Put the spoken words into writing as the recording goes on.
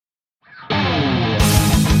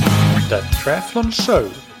The Triathlon Show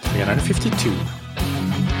 352.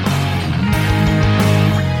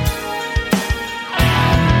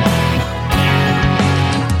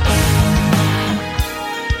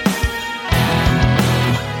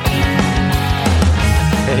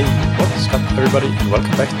 Hey, what's up everybody, and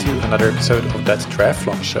welcome back to another episode of That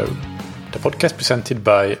Triathlon Show, the podcast presented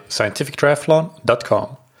by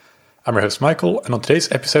scientifictriathlon.com. I'm your host Michael, and on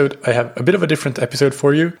today's episode I have a bit of a different episode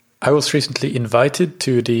for you. I was recently invited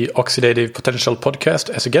to the Oxidative Potential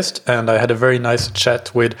podcast as a guest, and I had a very nice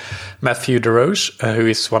chat with Matthew DeRoche, who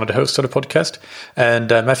is one of the hosts of the podcast. And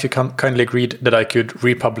Matthew kindly agreed that I could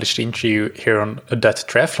republish the interview here on That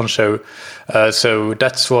Triathlon Show. So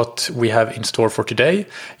that's what we have in store for today.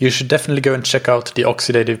 You should definitely go and check out the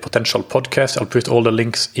Oxidative Potential podcast. I'll put all the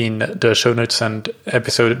links in the show notes and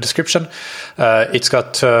episode description. It's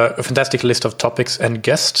got a fantastic list of topics and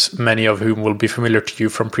guests, many of whom will be familiar to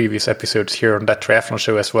you from previous episodes here on That Triathlon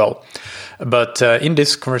Show as well. But in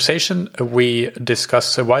this conversation, we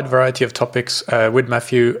discuss a wide variety of topics with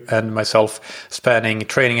Matthew and myself, spanning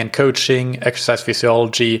training and coaching, exercise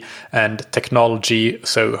physiology, and technology.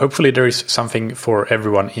 So hopefully there is something for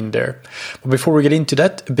everyone in there. But before we get into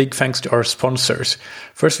that, a big thanks to our sponsors.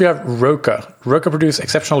 First, we have Roka. Roka produce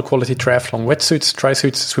exceptional quality triathlon wetsuits,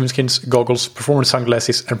 tri-suits, swimskins, goggles, performance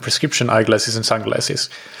sunglasses, and prescription eyeglasses and sunglasses.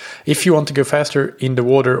 If you want to go faster in the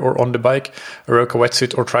water or on the bike, a Roka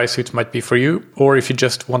wetsuit or tri-suit might be for you. Or if you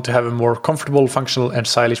just want to have a more comfortable, functional and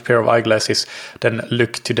stylish pair of eyeglasses, then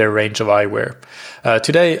look to their range of eyewear.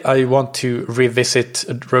 Today, I want to revisit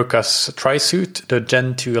Roka's tri-suit, the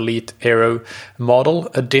Gen 2 Elite Aero model.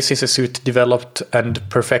 This is a suit developed and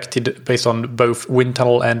perfected based on both wind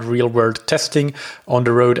tunnel and real-world testing on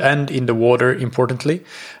the road and in the water, importantly.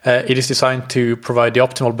 It is designed to provide the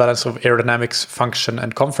optimal balance of aerodynamics, function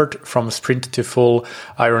and comfort from sprint to full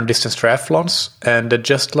iron distance triathlons. And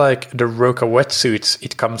just like the Roka wetsuits,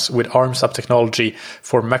 it comes with arms up technology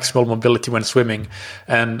for maximal mobility when swimming.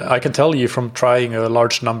 And I can tell you from trying a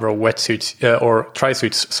large number of wetsuits or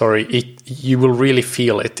tri-suits, you will really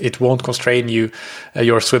feel it. It won't constrain you,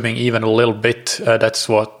 your swimming even a little bit. That's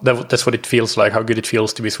what it feels like, how good it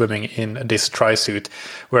feels to be swimming in this tri-suit.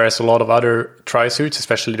 Whereas a lot of other tri-suits,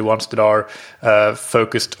 especially the ones that are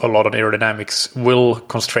focused a lot on aerodynamics, will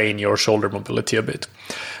constrain your shoulder mobility a bit.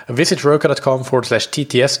 Visit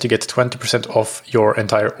roka.com/TTS to get 20% off your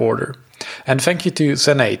entire order. And thank you to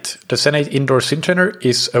Zen8. The Zen8 Indoor Swim Trainer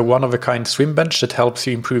is a one-of-a-kind swim bench that helps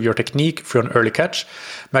you improve your technique through an early catch,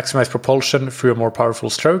 maximize propulsion through a more powerful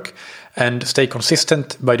stroke, and stay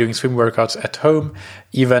consistent by doing swim workouts at home,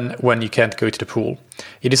 even when you can't go to the pool.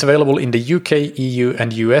 It is available in the UK, EU,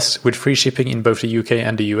 and US with free shipping in both the UK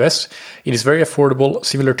and the US. It is very affordable,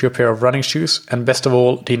 similar to a pair of running shoes, and best of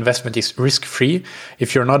all, the investment is risk-free.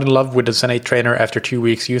 If you're not in love with the Zen8 trainer after 2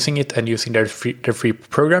 weeks using it and using their free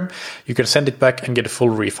program, you can send it back and get a full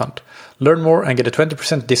refund. Learn more and get a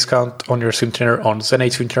 20% discount on your swim trainer on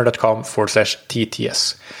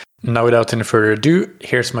zen8swimtrainer.com/TTS. Now, without any further ado,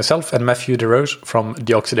 here's myself and Matthew DeRoche from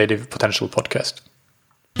the Oxidative Potential podcast.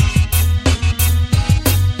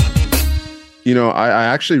 You know, I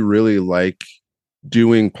actually really like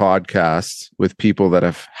doing podcasts with people that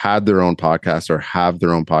have had their own podcast or have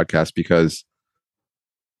their own podcast, because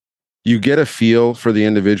you get a feel for the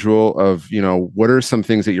individual of, you know, what are some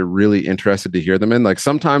things that you're really interested to hear them in. Like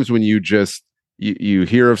sometimes when you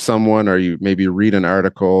hear of someone or you maybe read an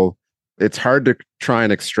article, it's hard to try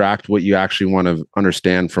and extract what you actually want to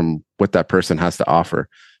understand from what that person has to offer.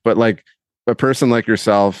 But like a person like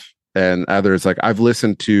yourself and others, like I've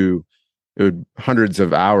listened to hundreds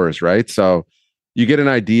of hours, right? So you get an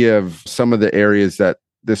idea of some of the areas that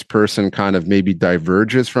this person kind of maybe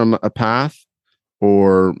diverges from a path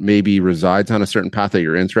or maybe resides on a certain path that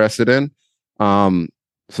you're interested in. So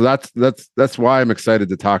that's why I'm excited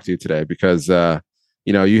to talk to you today, because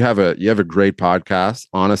you know, you have a great podcast,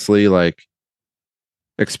 honestly, like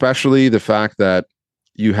especially the fact that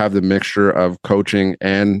you have the mixture of coaching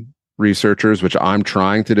and researchers, which I'm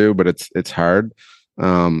trying to do, but it's hard.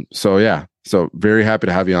 So very happy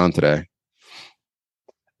to have you on today.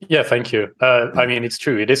 Yeah, thank you. I mean, it's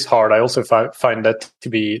true. It is hard. I also find that to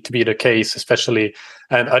be the case, especially,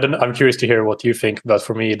 and I'm curious to hear what you think, but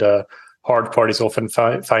for me, the hard part is often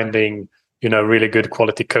finding, you know, really good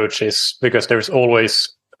quality coaches, because there's always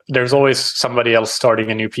somebody else starting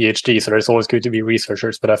a new PhD. So there's always going to be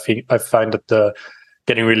researchers, but I find that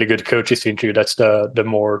getting really good coaches to interview, that's the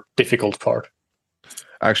more difficult part.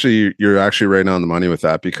 Actually, you're actually right on the money with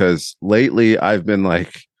that, because lately I've been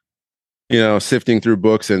like, you know, sifting through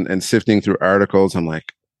books and sifting through articles. I'm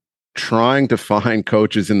like trying to find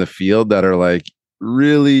coaches in the field that are like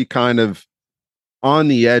really kind of on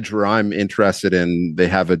the edge where I'm interested in. They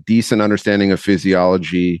have a decent understanding of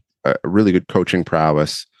physiology, a really good coaching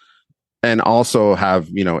prowess, and also have,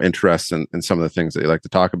 interest in some of the things that they like to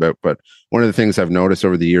talk about. But one of the things I've noticed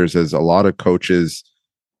over the years is a lot of coaches,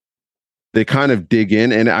 they kind of dig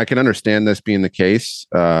in, and I can understand this being the case,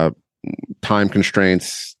 time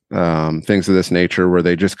constraints, things of this nature, where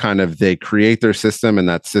they just they create their system, and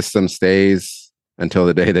that system stays until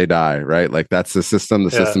the day they die, right? Like that's the system.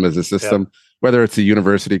 The system is a system, whether it's a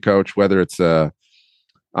university coach, whether it's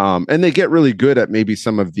and they get really good at maybe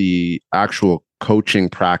some of the actual coaching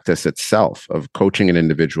practice itself of coaching an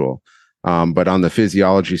individual. But on the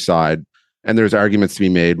physiology side, and there's arguments to be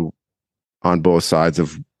made on both sides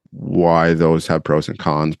of why those have pros and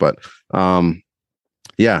cons. But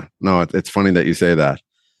it's funny that you say that.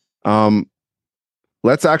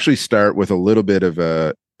 Let's actually start with a little bit of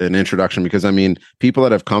an introduction, because people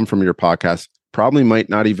that have come from your podcast probably might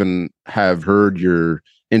not even have heard your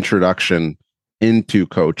introduction into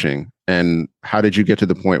coaching, and how did you get to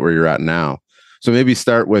the point where you're at now? So maybe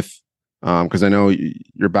start with, because I know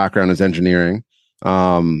your background is engineering,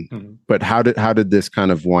 but how did this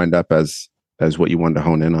kind of wind up as what you wanted to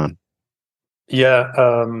hone in on? Yeah,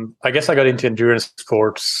 I guess I got into endurance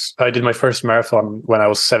sports. I did my first marathon when I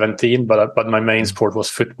was 17, but my main sport was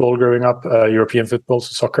football growing up, European football,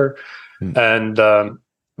 so soccer. And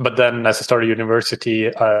but then as I started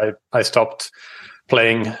university, I stopped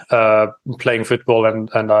playing football,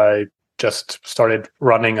 and I just started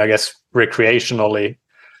running, I guess, recreationally,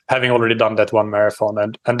 having already done that one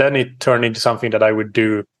marathon. And then it turned into something that I would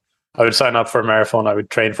do. I would sign up for a marathon, I would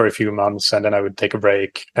train for a few months, and then I would take a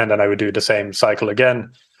break, and then I would do the same cycle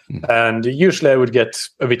again. And usually I would get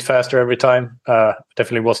a bit faster every time.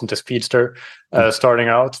 Definitely wasn't a speedster starting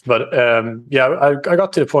out. But I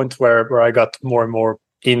got to the point where I got more and more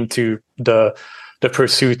into the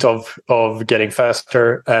pursuit of getting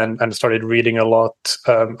faster, and started reading a lot.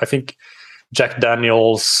 I think Jack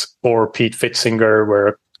Daniels or Pete Fitzinger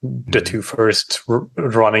were the two first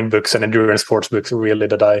running books and endurance sports books really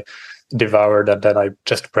that I devoured, and then I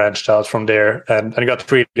just branched out from there and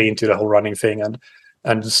got really into the whole running thing,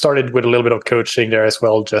 and started with a little bit of coaching there as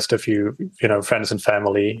well, just a few friends and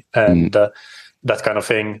family and that kind of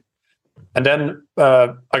thing. And then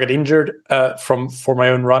I got injured for my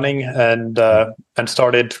own running, and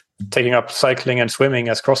started taking up cycling and swimming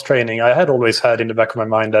as cross training. I had always had in the back of my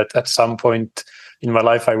mind that at some point in my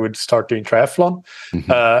life I would start doing triathlon,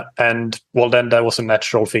 and then that was a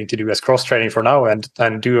natural thing to do as cross training for now,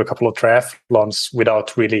 and do a couple of triathlons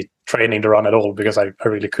without really training to run at all, because I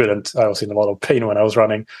really couldn't. I was in a lot of pain when I was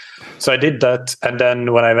running, so I did that. And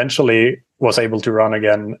then when I eventually was able to run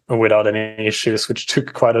again without any issues, which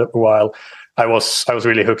took quite a while, I was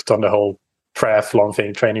really hooked on the whole triathlon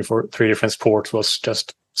thing. Training for 3 different sports was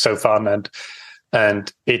just so fun,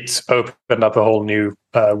 and it opened up a whole new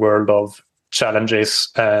world of challenges,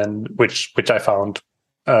 and which I found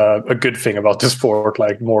a good thing about the sport,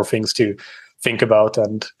 like more things to think about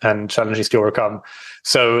and challenges to overcome.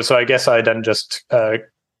 So I guess I then just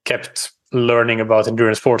kept learning about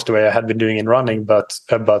endurance sports the way I had been doing in running, but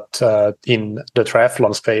in the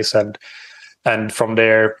triathlon space, and from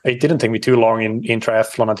there it didn't take me too long in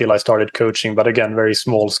triathlon until I started coaching, but again very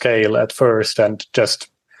small scale at first, and just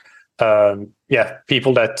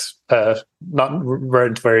people that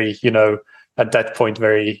weren't very at that point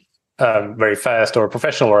very fast or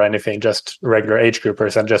professional or anything, just regular age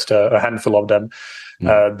groupers, and just a handful of them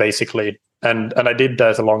basically. And I did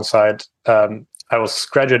that alongside. I was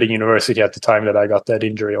graduating university at the time that I got that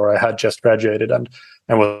injury, or I had just graduated and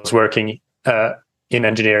was working in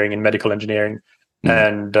engineering, in medical engineering.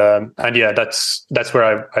 And that's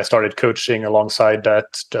where I started coaching alongside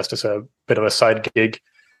that, just as a bit of a side gig.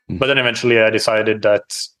 But then eventually I decided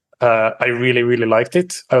that I really, really liked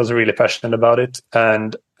it. I was really passionate about it,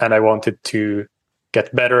 and I wanted to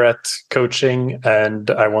get better at coaching,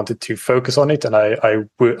 and I wanted to focus on it, and I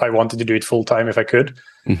wanted to do it full time if I could.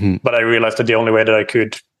 But I realized that the only way that I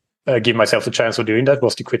could give myself the chance of doing that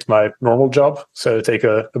was to quit my normal job, so take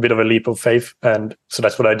a bit of a leap of faith, and so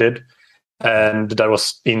that's what I did. And that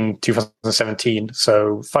was in 2017,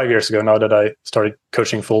 so 5 years ago now that I started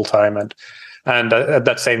coaching full time, and at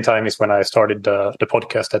that same time is when I started the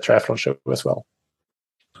podcast at Triathlon Show as well.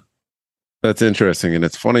 That's interesting, and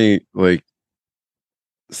it's funny, like,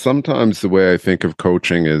 sometimes the way I think of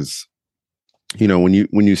coaching is, when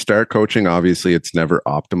you start coaching, obviously it's never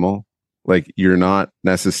optimal. Like, you're not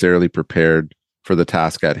necessarily prepared for the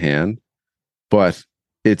task at hand, but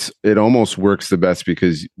it almost works the best,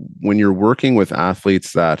 because when you're working with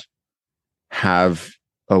athletes that have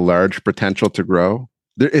a large potential to grow,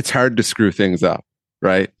 it's hard to screw things up,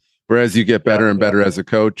 right? Whereas you get better and better as a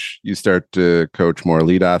coach, you start to coach more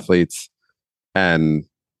elite athletes, and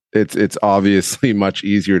it's obviously much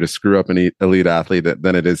easier to screw up an elite athlete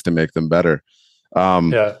than it is to make them better. I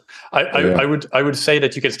would say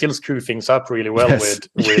that you can still screw things up really well with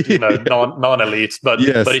non-elites, but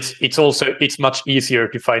it's much easier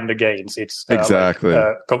to find the gains. It's exactly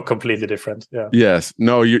completely different. Yeah. Yes.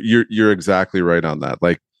 No, you're exactly right on that.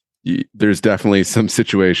 Like, there's definitely some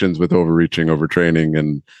situations with overreaching,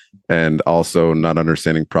 overtraining, and also not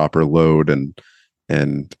understanding proper load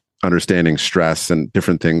and understanding stress and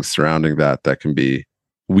different things surrounding that can be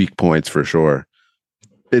weak points for sure.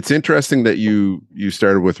 It's interesting that you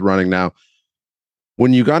started with running. Now,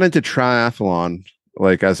 when you got into triathlon,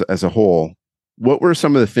 like as a whole, what were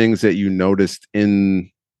some of the things that you noticed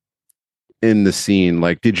in the scene?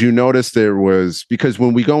 Like, did you notice there was, because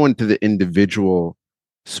when we go into the individual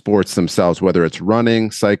sports themselves, whether it's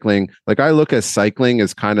running, cycling, like I look at cycling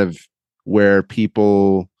as kind of where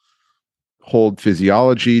people hold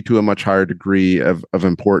physiology to a much higher degree of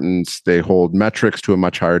importance. They hold metrics to a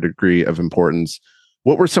much higher degree of importance.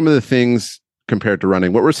 What were some of the things compared to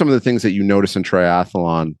running? What were some of the things that you noticed in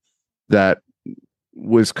triathlon that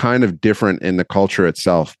was kind of different in the culture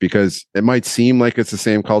itself? Because it might seem like it's the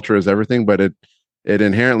same culture as everything, but it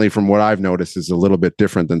inherently, from what I've noticed, is a little bit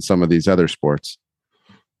different than some of these other sports.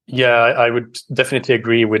 Yeah, I would definitely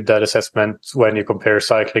agree with that assessment when you compare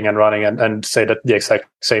cycling and running, and say that the exact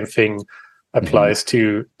same thing applies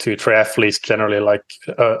to triathletes generally, like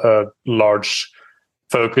a large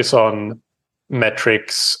focus on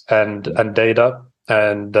metrics and data.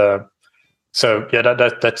 And so yeah,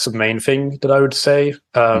 that's the main thing that I would say.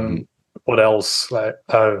 What else?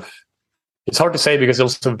 It's hard to say because it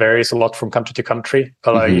also varies a lot from country to country.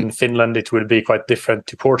 Like in Finland, it would be quite different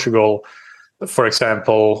to Portugal, for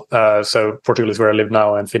example. So Portugal is where I live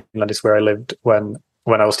now, and Finland is where I lived when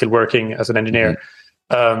I was still working as an engineer.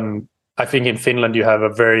 I think in Finland you have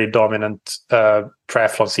a very dominant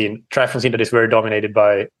triathlon scene that is very dominated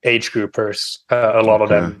by age groupers. A lot of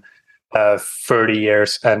them 30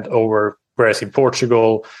 years and over. Whereas in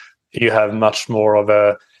Portugal, you have much more of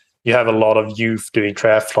you have a lot of youth doing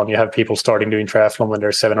triathlon. You have people starting doing triathlon when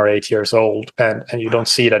they're 7 or 8 years old, and you don't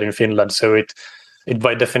see that in Finland. So it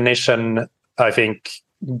by definition, I think,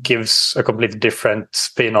 gives a completely different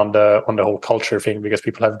spin on the whole culture thing, because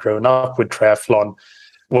people have grown up with triathlon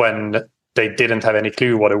when they didn't have any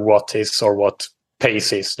clue what a watt is or what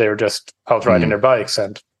pace is. They were just out riding their bikes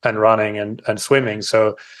and running and swimming.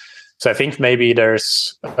 So I think maybe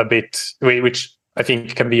there's a bit, which I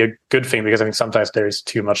think can be a good thing, because I think sometimes there is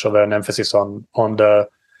too much of an emphasis on the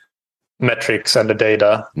metrics and the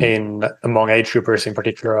data among age groupers in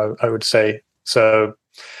particular, I would say. So,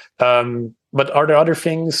 but are there other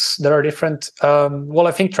things that are different? Well,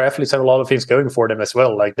 I think triathletes have a lot of things going for them as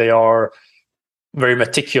well. Like, they are very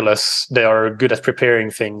meticulous. They are good at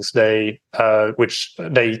preparing things. They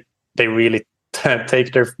really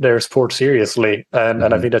take their sport seriously, and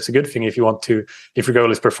I think that's a good thing if your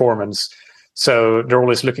goal is performance. So they're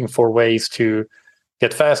always looking for ways to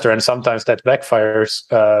get faster, and sometimes that backfires.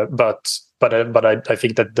 But I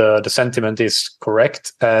think that the sentiment is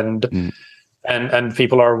correct, and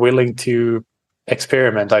people are willing to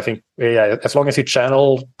experiment. I think, as long as you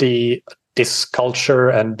channel this culture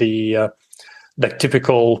and the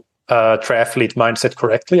typical triathlete mindset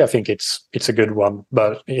correctly, I think it's a good one.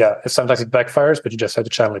 But yeah, sometimes it backfires, but you just have to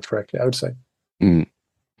channel it correctly, I would say.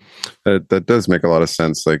 That does make a lot of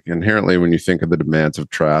sense. Like, inherently, when you think of the demands of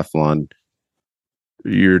triathlon,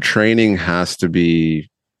 your training has to be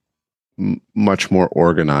much more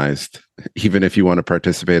organized, even if you want to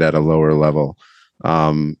participate at a lower level,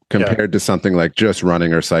 compared to something like just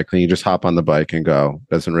running or cycling. You just hop on the bike and go.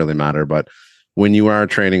 Doesn't really matter. But when you are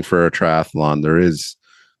training for a triathlon, there is,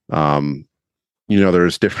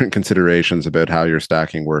 there's different considerations about how you're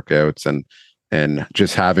stacking workouts and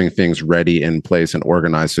just having things ready in place and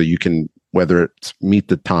organized, so you can, whether it's meet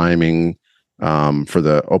the timing for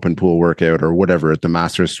the open pool workout or whatever at the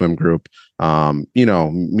Masters swim group,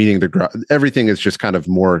 meeting everything is just kind of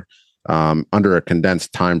more under a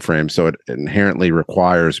condensed time frame. So it inherently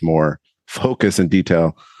requires more focus and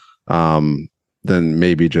detail than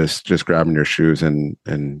maybe just grabbing your shoes and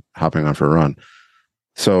hopping on for a run.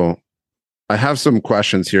 So I have some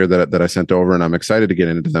questions here that I sent over, and I'm excited to get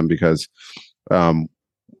into them, because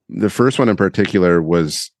the first one in particular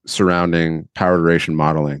was surrounding power duration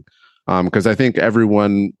modeling. Because I think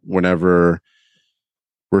everyone, whenever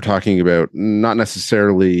we're talking about not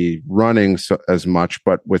necessarily running as much,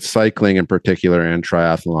 but with cycling in particular and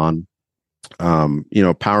triathlon,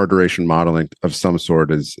 power duration modeling of some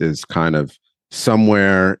sort is kind of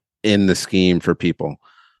somewhere in the scheme for people.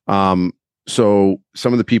 So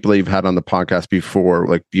some of the people that you've had on the podcast before,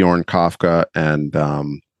 like Bjorn Kafka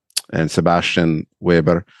and Sebastian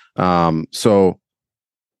Weber, so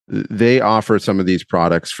they offer some of these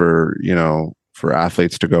products for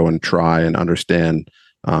athletes to go and try and understand.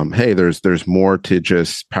 Hey, there's more to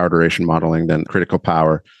just power duration modeling than critical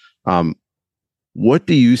power. What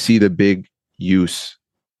do you see the big use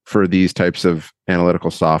for these types of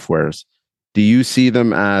analytical softwares? Do you see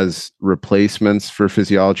them as replacements for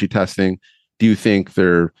physiology testing? Do you think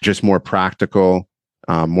they're just more practical,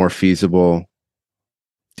 more feasible?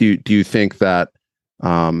 Do you think that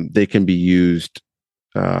they can be used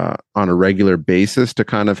on a regular basis to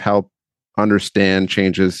kind of help understand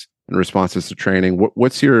changes and responses to training?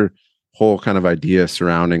 What's your whole kind of idea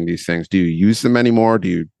surrounding these things? Do you use them anymore? Do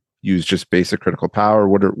you use just basic critical power?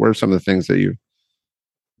 What are some of the things that you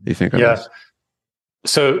think of? Yeah.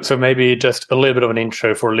 So maybe just a little bit of an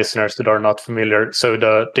intro for listeners that are not familiar. So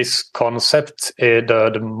this concept,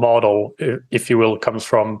 the model, if you will, comes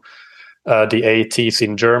from the 80s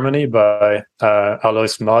in Germany by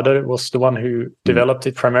Alois Mader was the one who developed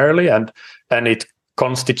it primarily, and it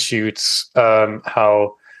constitutes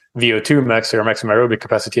how VO2 max, your maximum aerobic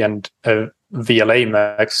capacity, and VLA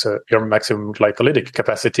max, your maximum glycolytic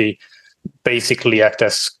capacity, basically act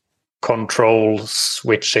as control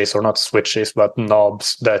switches, or not switches, but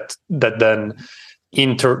knobs that then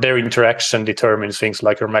their interaction determines things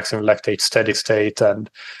like your maximum lactate steady state, and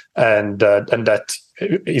that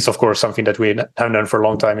is of course something that we have known for a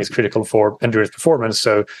long time is critical for endurance performance.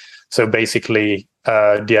 So basically,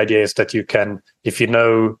 the idea is that you can, if you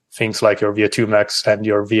know things like your VO2 max and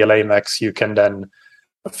your VLA max, you can then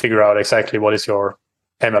figure out exactly what is your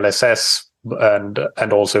MLSS,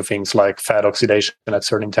 and also things like fat oxidation at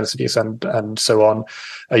certain intensities and so on.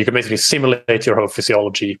 You can basically simulate your whole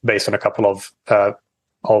physiology based on a couple of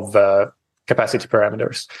capacity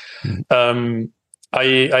parameters.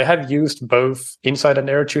 I have used both Insight and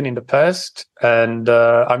AirTune in the past, and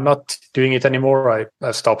I'm not doing it anymore.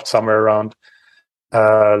 I stopped somewhere around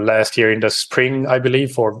last year in the spring, I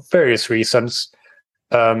believe, for various reasons.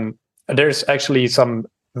 There's actually some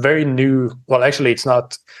very new. Well, actually, it's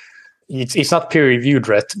not peer reviewed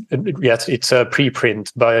yet. It's a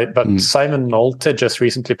preprint, but Simon Nolte just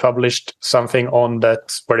recently published something on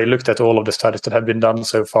that where they looked at all of the studies that have been done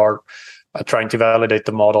so far, trying to validate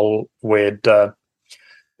the model with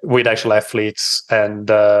actual athletes, and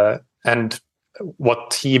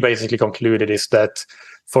what he basically concluded is that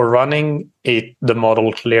for running, the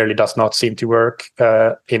model clearly does not seem to work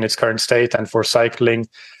in its current state, and for cycling,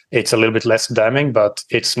 it's a little bit less damning, but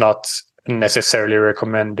it's not necessarily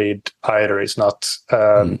recommended either. It's not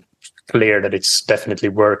clear that it's definitely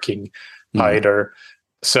working either.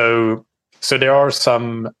 So there are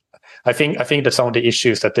some. I think that some of the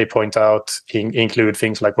issues that they point out include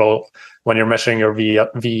things like, well, when you're measuring your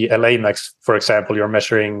VLA max, for example, you're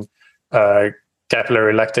measuring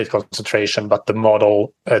capillary lactate concentration, but the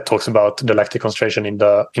model talks about the lactate concentration in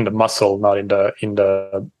the muscle, not in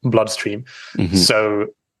the bloodstream. So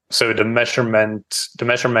the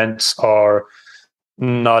measurements are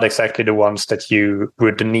not exactly the ones that you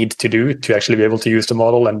would need to do to actually be able to use the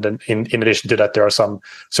model. And then in addition to that, there are some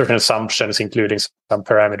certain assumptions, including some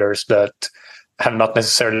parameters that have not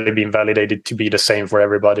necessarily been validated to be the same for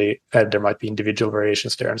everybody. There might be individual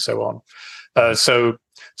variations there and so on. So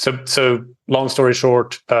long story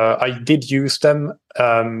short, I did use them.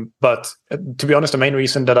 But to be honest, the main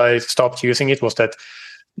reason that I stopped using it was that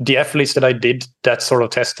the athletes that I did that sort of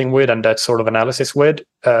testing with and that sort of analysis with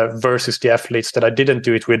versus the athletes that I didn't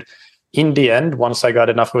do it with, in the end, once I got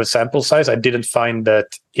enough of a sample size, I didn't find that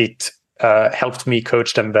it helped me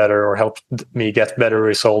coach them better or helped me get better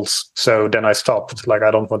results. So then I stopped. Like,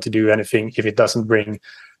 I don't want to do anything if it doesn't bring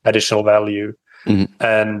additional value.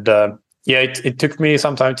 And it took me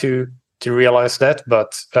some time to realize that,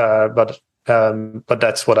 but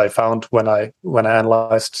that's what I found when I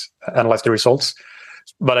analyzed the results.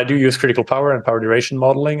 But I do use critical power and power duration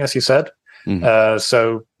modeling, as you said.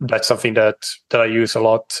 So that's something that I use a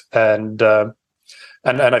lot, and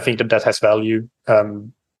I think that has value.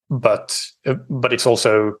 But it's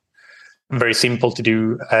also very simple to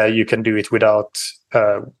do. You can do it without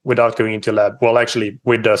going into a lab. Well, actually,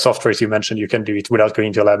 with the softwares you mentioned, you can do it without going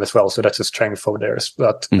into a lab as well. So that's a strength of theirs.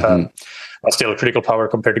 But still, critical power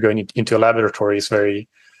compared to going into a laboratory is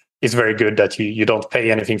very good, that you don't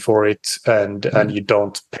pay anything for it, and you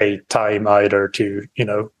don't pay time either to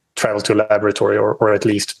travel to a laboratory or at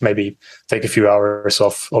least maybe take a few hours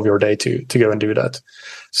off of your day to go and do that.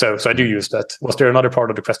 So I do use that. Was there another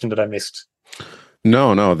part of the question that I missed?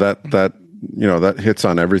 No, that hits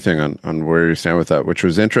on everything on where you stand with that, which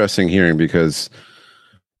was interesting hearing, because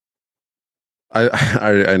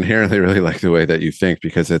I inherently really like the way that you think,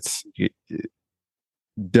 because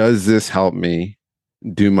does this help me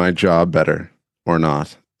do my job better or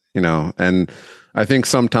not? And I think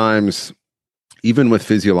sometimes, even with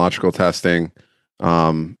physiological testing,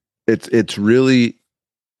 it's really,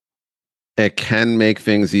 it can make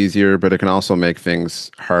things easier, but it can also make things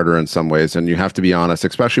harder in some ways. And you have to be honest,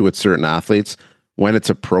 especially with certain athletes, when it's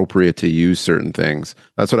appropriate to use certain things.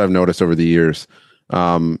 That's what I've noticed over the years.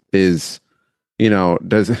 Is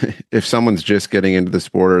does if someone's just getting into the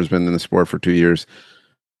sport or has been in the sport for 2 years,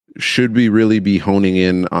 should we really be honing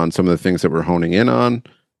in on some of the things that we're honing in on?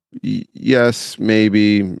 Yes,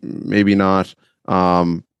 maybe not.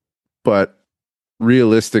 But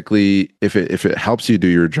realistically, if it helps you do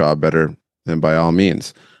your job better, then by all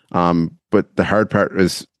means. But the hard part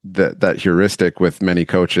is that heuristic with many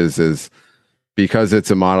coaches is, because it's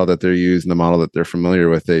a model that they're using, the model that they're familiar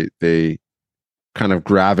with, they kind of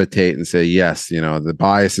gravitate and say, yes, the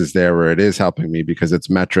bias is there where it is helping me because it's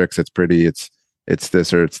metrics, it's pretty, it's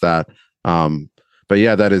this or it's that. But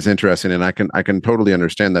yeah, that is interesting. And I can totally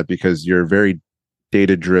understand that, because you're very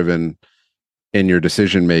data driven in your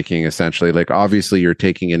decision making, essentially. Like, obviously you're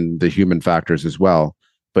taking in the human factors as well,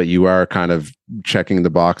 but you are kind of checking the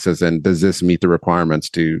boxes, and does this meet the requirements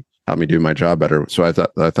to help me do my job better? So I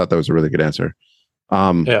thought that was a really good answer.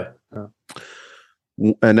 Yeah.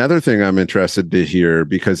 Another thing I'm interested to hear,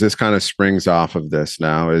 because this kind of springs off of this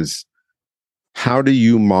now, is how do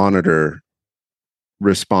you monitor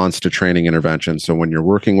response to training intervention? So when you're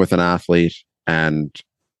working with an athlete and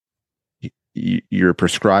you're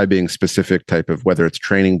prescribing specific type of, whether it's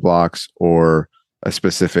training blocks or a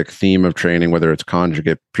specific theme of training, whether it's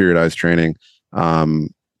conjugate periodized training,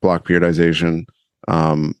 block periodization,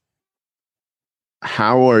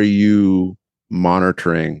 how are you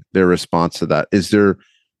monitoring their response to that? Is there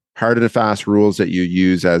hard and fast rules that you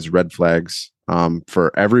use as red flags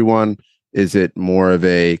for everyone? Is it more of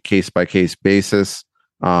a case by case basis?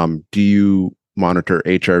 Do you monitor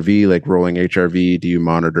HRV, like rolling HRV? Do you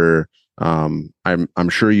monitor? I'm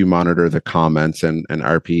sure you monitor the comments and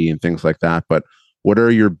RP and things like that. But what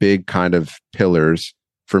are your big kind of pillars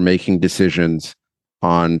for making decisions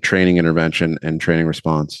on training intervention and training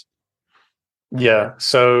response? Yeah.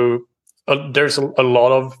 So there's a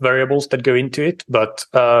lot of variables that go into it, but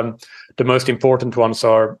the most important ones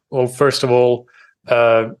are, well, first of all,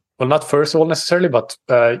 not first of all necessarily, but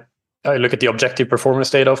I look at the objective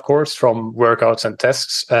performance data, of course, from workouts and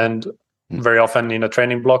tests. And very often in a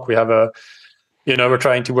training block, we have we're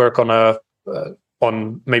trying to work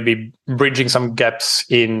on maybe bridging some gaps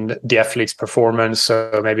in the athlete's performance.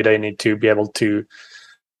 So maybe they need to be able to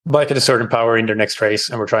bike at a certain power in their next race,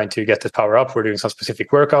 and we're trying to get that power up. We're doing some specific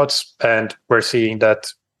workouts, and we're seeing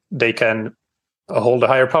that they can hold a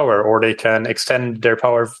higher power, or they can extend their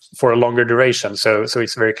power for a longer duration. So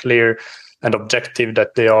it's very clear and objective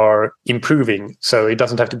that they are improving. So it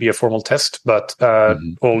doesn't have to be a formal test, but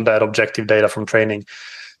all that objective data from training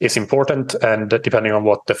is important. And depending on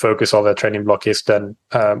what the focus of a training block is, then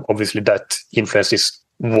obviously that influences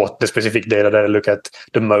what the specific data that I look at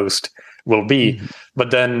the most will be.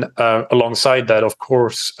 But then alongside that, of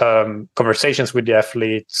course, conversations with the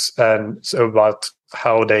athletes and so about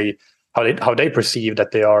how they perceive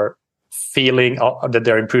that they are feeling, that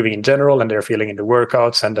they're improving in general, and they're feeling in the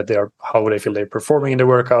workouts, and that how they feel they're performing in the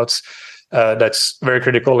workouts. That's very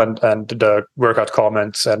critical, and the workout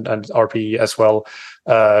comments and RPE as well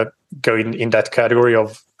go in that category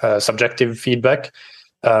of subjective feedback.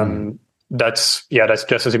 That's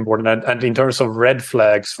just as important. And in terms of red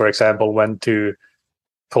flags, for example, when to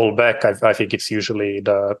pull back, I think it's usually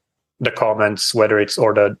the comments, whether it's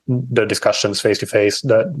or the discussions face to face.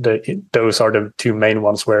 Those are the two main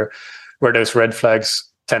ones where those red flags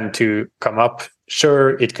tend to come up.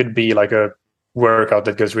 Sure, it could be like a workout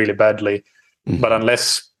that goes really badly, but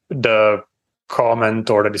unless the comment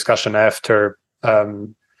or the discussion after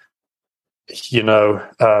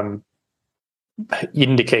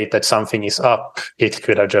indicate that something is up, it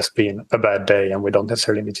could have just been a bad day, and we don't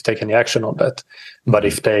necessarily need to take any action on that. But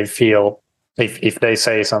if they feel, if they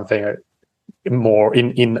say something more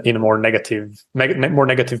in a more negative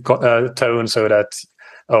tone, so that,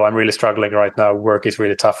 oh, I'm really struggling right now, work is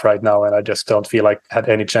really tough right now, and I just don't feel like I had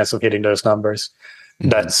any chance of hitting those numbers.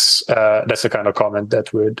 That's the kind of comment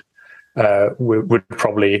that would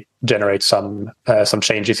probably generate some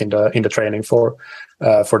changes in the training for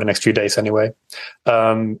the next few days anyway.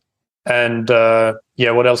 What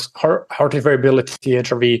else? Heart rate variability,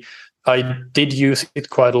 HRV. I did use it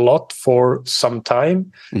quite a lot for some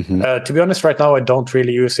time. To be honest, right now I don't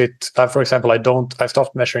really use it. For example, I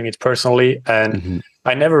stopped measuring it personally, and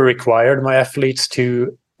I never required my athletes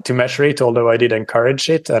to to measure it, although I did encourage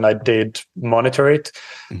it and I did monitor it.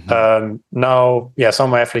 Now, some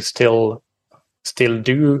of my athletes still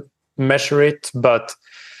do measure it, but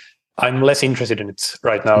I'm less interested in it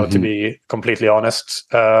right now, to be completely honest.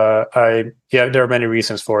 There are many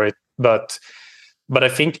reasons for it, but I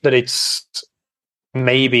think that it's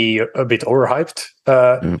maybe a bit overhyped,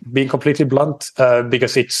 being completely blunt,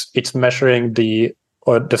 because it's measuring the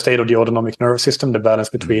state of the autonomic nervous system, the balance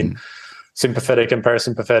between sympathetic and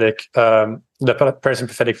parasympathetic, the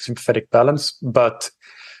parasympathetic sympathetic balance. But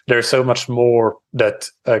there's so much more that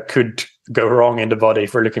could go wrong in the body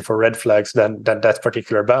if we're looking for red flags than that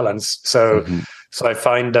particular balance. So I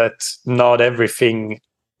find that not every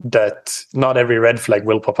red flag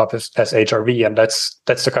will pop up as HRV, and that's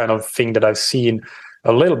the kind of thing that I've seen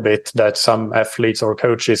a little bit, that some athletes or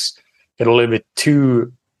coaches get a little bit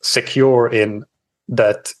too secure in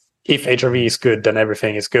that if HRV is good, then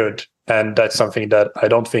everything is good. And that's something that I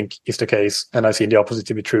don't think is the case, and I see the opposite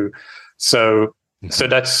to be true. So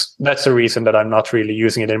that's the reason that I'm not really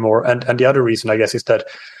using it anymore. And the other reason, I guess, is that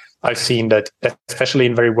I've seen that, especially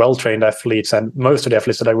in very well-trained athletes, and most of the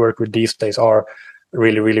athletes that I work with these days are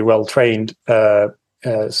really, really well-trained.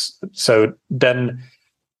 So then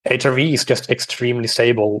HRV is just extremely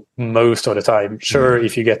stable most of the time. Sure,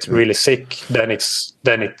 if you get really sick, then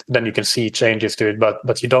you can see changes to it,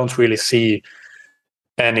 but you don't really see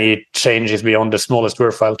any changes beyond the smallest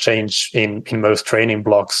worthwhile change in most training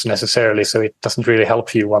blocks necessarily. So it doesn't really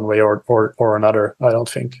help you one way or another, I don't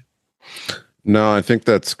think. No, I think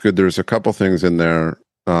that's good. There's a couple things in there.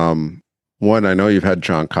 One, I know you've had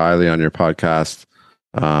John Kiley on your podcast.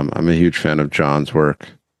 I'm a huge fan of John's work,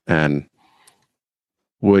 and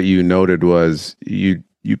what you noted was you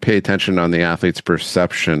pay attention on the athlete's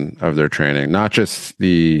perception of their training, not just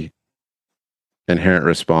the inherent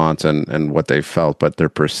response and what they felt, but their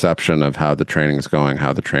perception of how the training is going,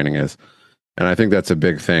 how the training is. And I think that's a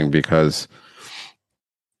big thing because,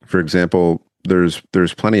 for example, there's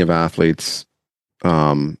plenty of athletes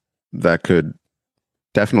that could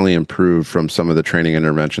definitely improve from some of the training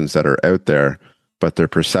interventions that are out there, but their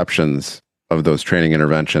perceptions of those training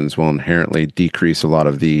interventions will inherently decrease a lot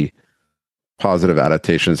of the positive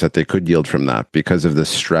adaptations that they could yield from that because of the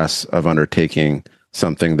stress of undertaking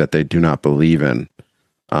something that they do not believe in.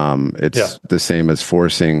 It's the same as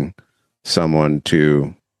forcing someone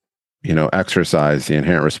to, exercise. The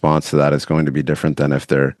inherent response to that is going to be different than if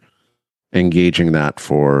they're engaging that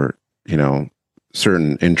for,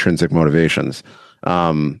 certain intrinsic motivations.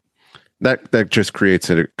 That just creates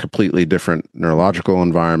a completely different neurological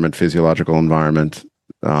environment, physiological environment,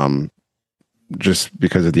 just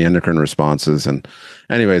because of the endocrine responses. And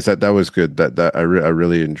anyways, that was good. That I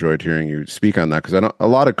really enjoyed hearing you speak on that, because a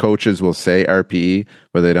lot of coaches will say RPE,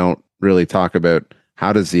 but they don't really talk about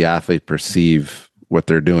how does the athlete perceive what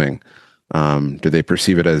they're doing. Do they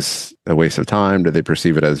perceive it as a waste of time? Do they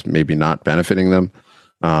perceive it as maybe not benefiting them?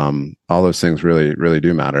 All those things really, really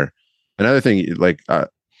do matter. Another thing,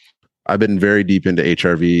 I've been very deep into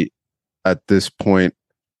HRV at this point.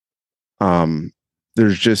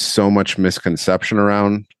 There's just so much misconception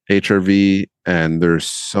around HRV, and there's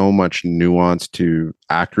so much nuance to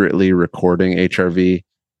accurately recording HRV.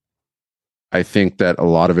 I think that a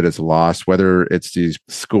lot of it is lost, whether it's these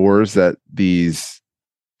scores that these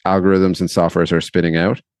algorithms and softwares are spitting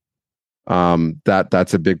out.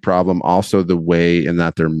 That's a big problem. Also, the way in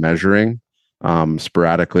that they're measuring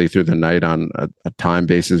sporadically through the night on a time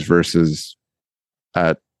basis versus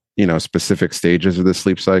at specific stages of the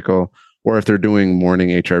sleep cycle, or if they're doing morning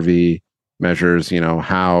HRV measures,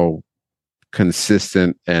 how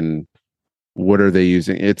consistent and what are they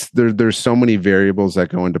using? There's so many variables that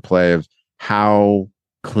go into play of how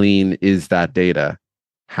clean is that data,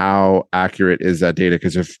 how accurate is that data?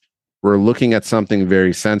 Because if we're looking at something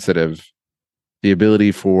very sensitive, the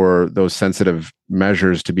ability for those sensitive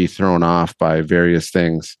measures to be thrown off by various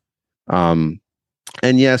things.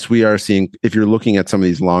 And yes, we are seeing, if you're looking at some of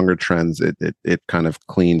these longer trends, it kind of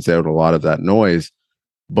cleans out a lot of that noise.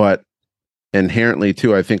 But inherently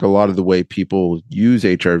too, I think a lot of the way people use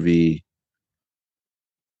HRV,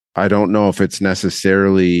 I don't know if it's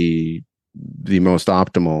necessarily the most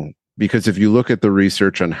optimal, because if you look at the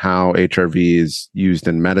research on how HRV is used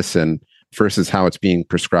in medicine versus how it's being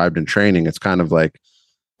prescribed in training, it's kind of like,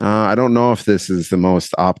 I don't know if this is the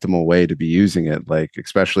most optimal way to be using it,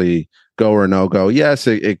 especially go or no go. Yes,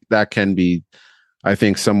 that can be, I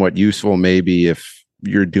think, somewhat useful maybe if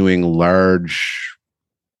you're doing large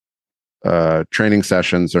training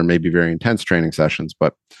sessions or maybe very intense training sessions.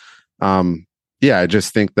 But I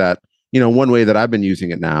just think that, one way that I've been using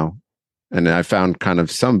it now, and I found kind of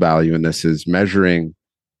some value in this, is measuring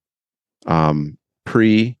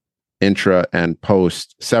pre, intra, and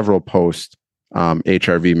several post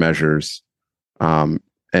HRV measures,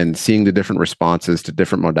 and seeing the different responses to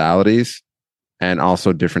different modalities and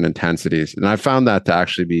also different intensities. And I found that to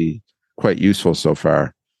actually be quite useful so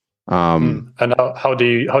far. And how do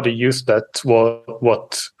you use that?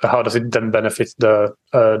 How does it then benefit the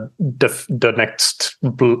next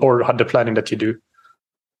or the planning that you do?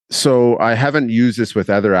 So I haven't used this with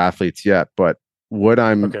other athletes yet, but what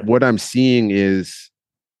I'm seeing is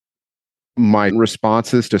my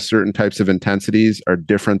responses to certain types of intensities are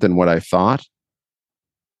different than what I thought.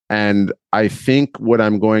 And I think what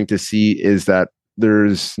I'm going to see is that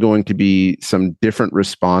there's going to be some different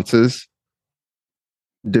responses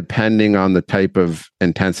depending on the type of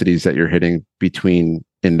intensities that you're hitting between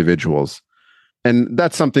individuals. And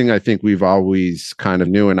that's something I think we've always kind of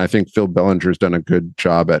knew. And I think Phil Bellinger's done a good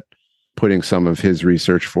job at putting some of his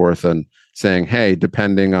research forth and saying, hey,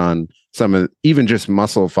 depending on some of even just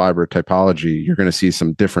muscle fiber typology, you're going to see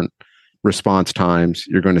some different response times.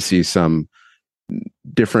 You're going to see some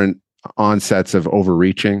different onsets of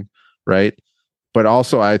overreaching, right? But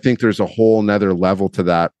also, I think there's a whole nother level to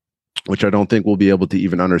that, which I don't think we'll be able to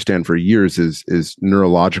even understand for years, is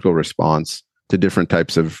neurological response to different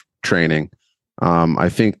types of training. I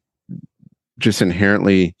think just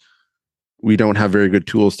inherently, we don't have very good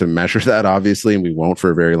tools to measure that, obviously, and we won't for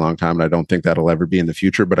a very long time. And I don't think that'll ever be in the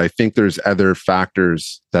future. But I think there's other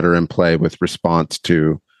factors that are in play with response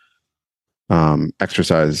to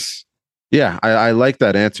exercise. Yeah, I like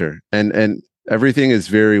that answer, and everything is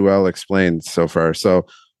very well explained so far. So,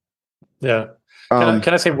 yeah.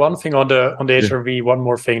 Can I say one thing on the HRV? Yeah. One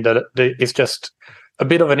more thing that is just a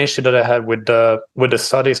bit of an issue that I have with the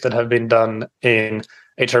studies that have been done in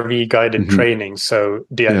HRV guided training. So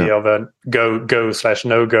the idea of a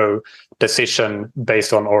go/no-go decision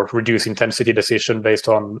based on, or reduce intensity decision based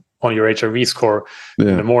on your HRV score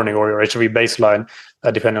in the morning, or your HRV baseline,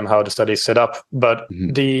 depending on how the study is set up. But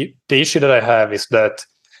the issue that I have is that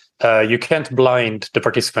you can't blind the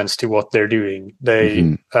participants to what they're doing.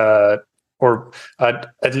 They or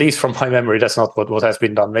at least from my memory, that's not what has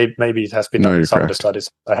been done. Maybe it has been done in some of the studies.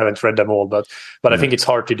 I haven't read them all, but I think it's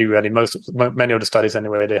hard to do. And in many of the studies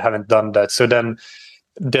anyway, they haven't done that. So then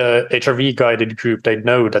the HRV guided group, they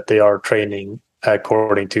know that they are training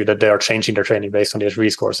according to that, they are changing their training based on the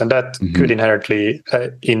HRV scores. And that could inherently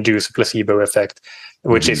induce a placebo effect,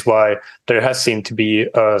 which is why there has seemed to be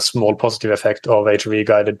a small positive effect of HRV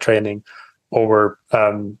guided training over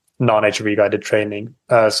non-HRV guided training.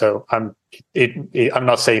 So I'm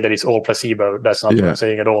not saying that it's all placebo. That's not what I'm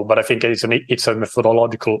saying at all. But I think it's a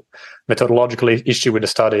methodological issue with the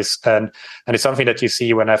studies, and it's something that you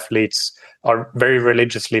see when athletes are very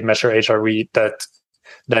religiously measure HRV. That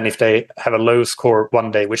then if they have a low score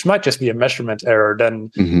one day, which might just be a measurement error,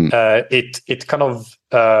 then it kind of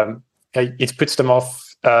it puts them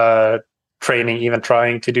off training, even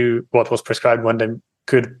trying to do what was prescribed when they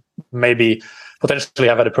could maybe potentially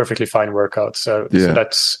have had a perfectly fine workout. So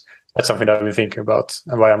that's something that I've been thinking about,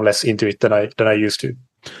 and why I'm less into it than I used to.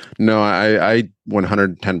 No, I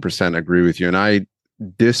 110% agree with you, and I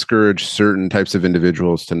discourage certain types of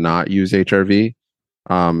individuals to not use HRV,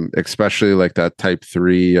 especially like that type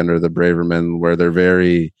 3 under the Braverman, where they're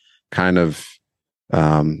very kind of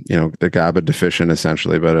the GABA deficient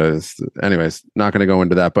essentially. But anyways, not going to go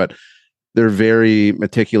into that. But they're very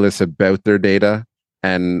meticulous about their data.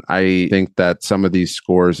 And I think that some of these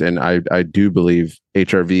scores, and I do believe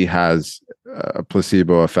HRV has a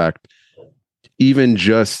placebo effect, even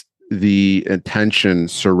just the attention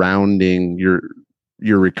surrounding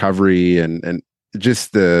your recovery and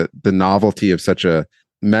just the novelty of such a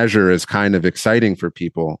measure is kind of exciting for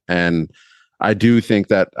people. And I do think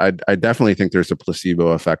that I definitely think there's a placebo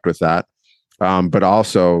effect with that. But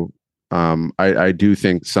also I do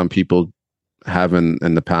think some people have in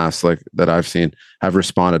the past, like that I've seen, have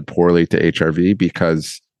responded poorly to HRV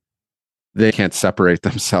because they can't separate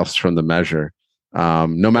themselves from the measure.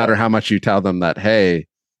 No matter how much you tell them that, hey,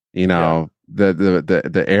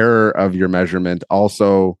 the error of your measurement,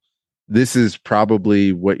 also this is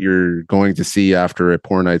probably what you're going to see after a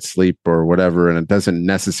poor night's sleep or whatever, and it doesn't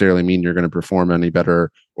necessarily mean you're going to perform any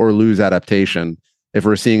better or lose adaptation. If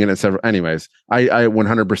we're seeing it in several, anyways, I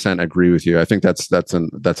 100% agree with you. I think that's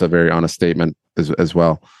a very honest statement as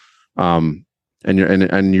well. And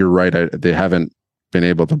you're right. They haven't been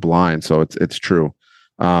able to blind, so it's true.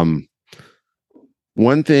 One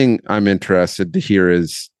thing I'm interested to hear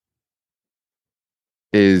is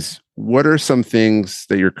what are some things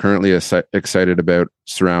that you're currently excited about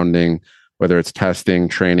surrounding whether it's testing,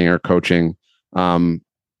 training, or coaching?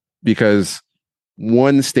 Because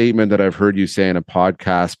one statement that I've heard you say in a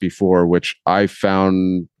podcast before, which I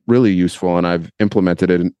found really useful and I've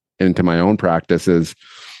implemented it into my own practice, is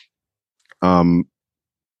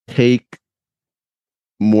take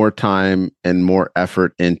more time and more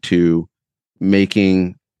effort into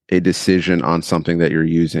making a decision on something that you're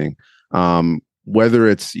using. Whether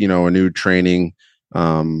it's, a new training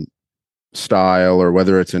style, or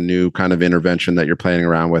whether it's a new kind of intervention that you're playing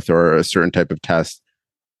around with, or a certain type of test,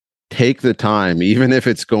 take the time, even if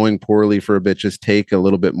it's going poorly for a bit, just take a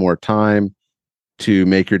little bit more time to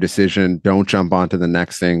make your decision. Don't jump onto the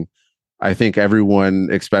next thing. I think everyone,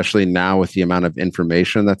 especially now with the amount of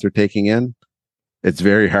information that they're taking in, it's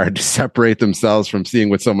very hard to separate themselves from seeing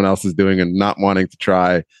what someone else is doing and not wanting to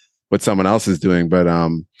try what someone else is doing. But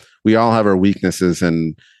we all have our weaknesses,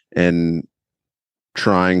 and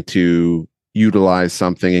trying to utilize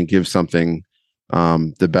something and give something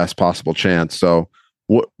the best possible chance. So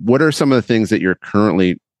what are some of the things that you're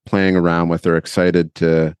currently playing around with or excited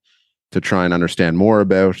to try and understand more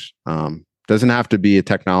about? Doesn't have to be a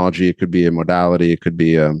technology. It could be a modality. It could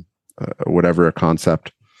be a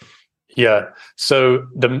concept. Yeah. So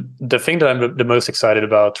the thing that I'm the most excited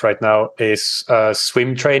about right now is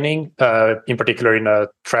swim training, in particular in a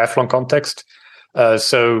triathlon context.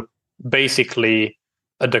 So basically,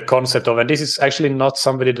 the concept of, and this is actually not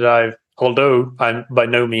somebody that although I'm by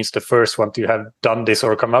no means the first one to have done this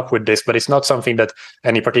or come up with this, but it's not something that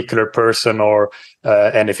any particular person or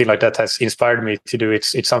anything like that has inspired me to do.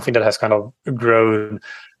 It's something that has kind of grown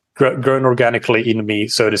organically in me,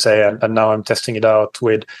 so to say, and now I'm testing it out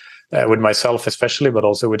with myself especially, but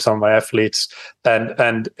also with some of my athletes,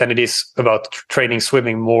 and it is about training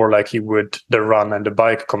swimming more like you would the run and the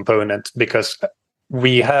bike component, because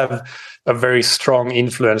we have a very strong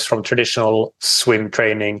influence from traditional swim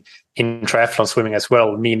training in triathlon swimming as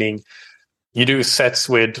well, meaning you do sets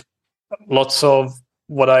with lots of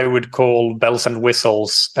what I would call bells and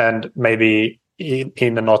whistles, and maybe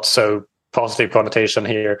in a not so positive connotation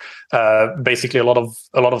here. Basically, a lot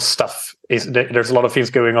of stuff is there's a lot of things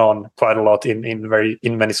going on, quite a lot in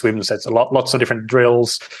many swim sets. Lots of different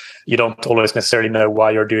drills. You don't always necessarily know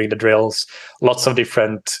why you're doing the drills. Lots of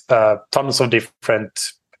different, tons of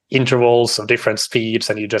different intervals of different speeds,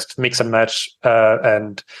 and you just mix and match,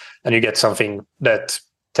 and you get something that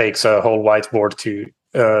takes a whole whiteboard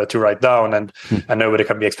to write down, and nobody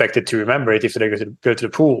can be expected to remember it if they go to the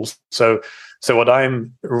pools. So what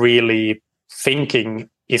I'm really thinking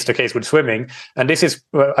is the case with swimming, and this is,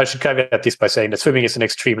 I should caveat this by saying that swimming is an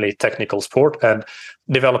extremely technical sport, and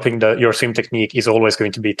developing your swim technique is always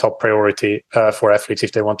going to be top priority for athletes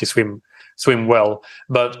if they want to swim well.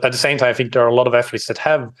 But at the same time, I think there are a lot of athletes that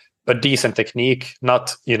have a decent technique,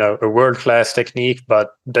 not a world-class technique,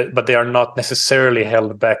 but they are not necessarily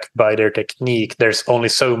held back by their technique. There's only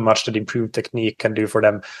so much that improved technique can do for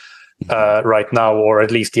them right now, or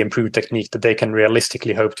at least the improved technique that they can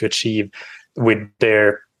realistically hope to achieve with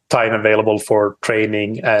their time available for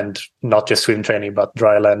training, and not just swim training, but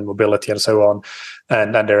dry land mobility and so on,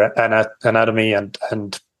 and their anatomy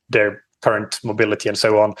and their current mobility and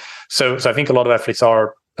so on. So I think a lot of athletes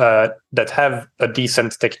are that have a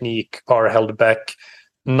decent technique are held back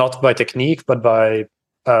not by technique but by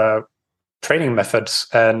training methods,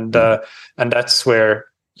 and that's where,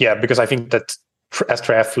 because I think that as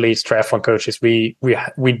triathletes, triathlon coaches, we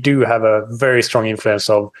do have a very strong influence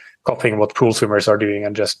of copying what pool swimmers are doing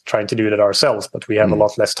and just trying to do that ourselves. But we have a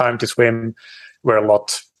lot less time to swim. We're a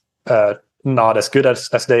lot not as good as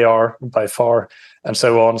they are by far, and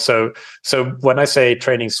so on. So when I say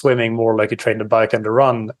training swimming more like you train the bike and the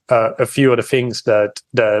run, a few of the things that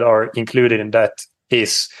are included in that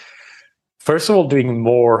is, first of all, doing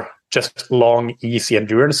more just long, easy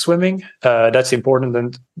endurance swimming. That's important,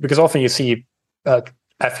 and because often you see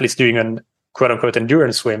athletes doing an quote-unquote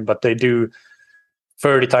endurance swim, but they do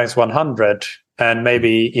 30 times 100, and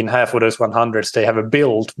maybe in half of those 100s they have a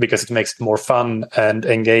build because it makes it more fun and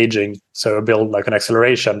engaging. So a build like an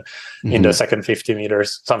acceleration in the second 50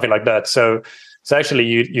 meters, something like that. So actually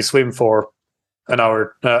you swim for a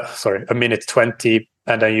minute 20,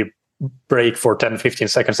 and then you break for 10-15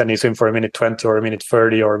 seconds, and you swim for a minute 20 or a minute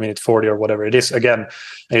 30 or a minute 40 or whatever it is again,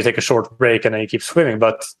 and you take a short break and then you keep swimming.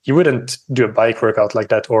 But you wouldn't do a bike workout like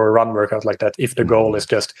that or a run workout like that if the goal is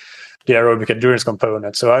just the aerobic endurance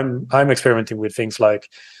component. So I'm experimenting with things like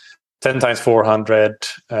 10 times 400,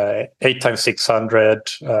 8 times 600,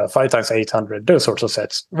 5 times 800, those sorts of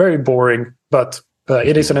sets. Very boring, but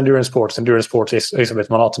it is an endurance sport. Endurance sport is a bit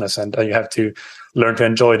monotonous, and you have to learn to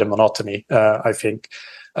enjoy the monotony, I think.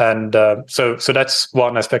 And so that's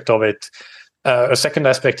one aspect of it. A second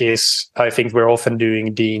aspect is I think we're often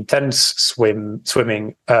doing the intense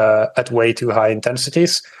swimming at way too high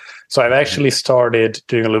intensities. So I've actually started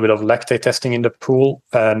doing a little bit of lactate testing in the pool,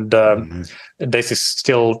 and this is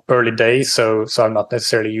still early days, so I'm not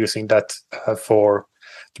necessarily using that for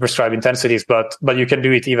to prescribe intensities, but you can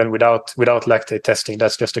do it even without lactate testing.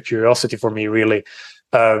 That's just a curiosity for me, really.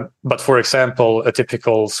 But for example, a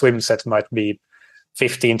typical swim set might be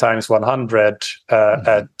 15 times 100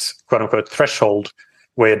 at quote unquote threshold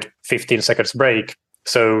with 15 seconds break.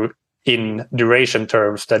 So in duration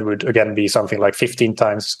terms, that would again be something like 15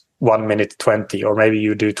 times 1 minute 20, or maybe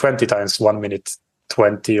you do 20 times 1 minute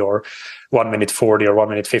 20, or 1 minute 40, or 1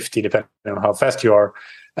 minute 50, depending on how fast you are.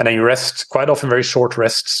 And then you rest, quite often very short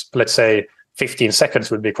rests. Let's say 15 seconds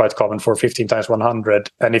would be quite common for 15 times 100.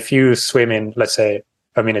 And if you swim in, let's say,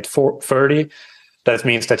 a minute 30, that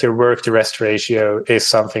means that your work to rest ratio is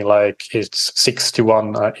something like it's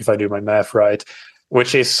 6-1, if I do my math right,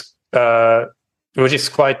 which is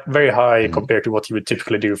quite very high compared to what you would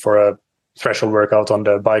typically do for a threshold workout on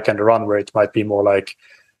the bike and the run, where it might be more like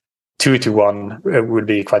 2-1 would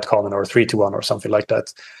be quite common, or 3-1 or something like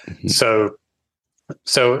that. So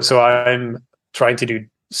I'm trying to do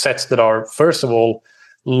sets that are, first of all,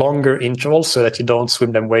 longer intervals, so that you don't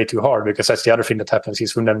swim them way too hard, because that's the other thing that happens.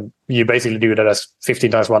 You basically do that as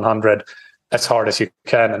 15 times 100 as hard as you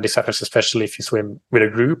can, and this happens especially if you swim with a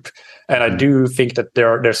group. And I do think that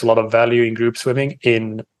there's a lot of value in group swimming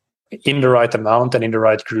in the right amount and in the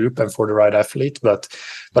right group and for the right athlete, but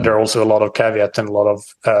there are also a lot of caveats and a lot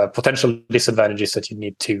of potential disadvantages that you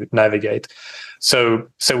need to navigate. So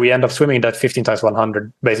we end up swimming that 15 times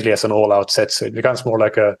 100 basically as an all-out set, so it becomes more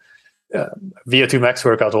like a VO2 max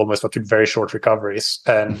workout almost, but with very short recoveries.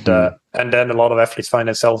 And then a lot of athletes find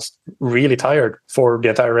themselves really tired for the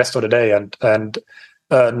entire rest of the day, and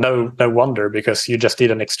no wonder, because you just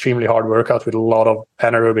did an extremely hard workout with a lot of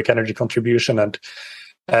anaerobic energy contribution, and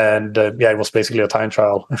it was basically a time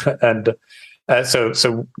trial. And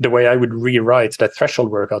so the way I would rewrite that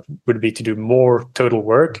threshold workout would be to do more total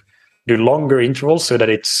work, do longer intervals, so that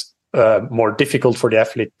it's more difficult for the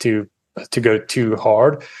athlete to go too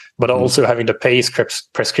hard, but also having the pace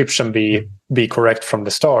prescription be correct from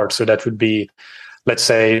the start. So that would be, let's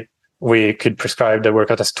say, we could prescribe the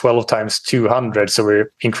workout as 12 times 200. So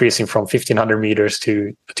we're increasing from 1,500 meters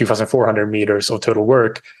to 2,400 meters of total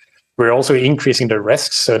work. We're also increasing the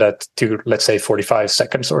rests, so that to, let's say, 45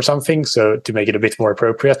 seconds or something, so to make it a bit more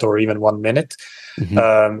appropriate, or even 1 minute.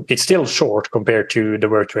 It's still short compared to the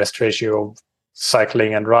work to rest ratio of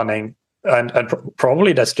cycling and running. And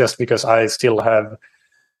probably that's just because I still have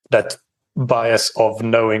that bias of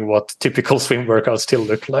knowing what typical swim workouts still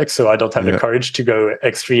look like. So I don't have the courage to go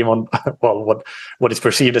extreme on, what is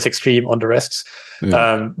perceived as extreme on the rests.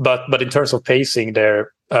 But in terms of pacing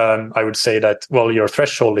there, I would say that, your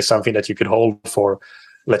threshold is something that you could hold for,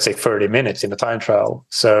 let's say, 30 minutes in a time trial.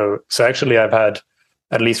 So actually I've had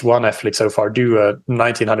at least one athlete so far do a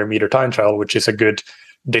 1,900 meter time trial, which is a good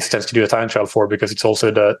distance to do a time trial for, because it's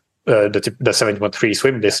also the 7.3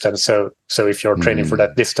 swim distance. So if you're training for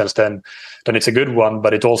that distance, then it's a good one.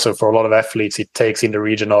 But it also, for a lot of athletes, it takes in the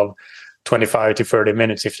region of 25 to 30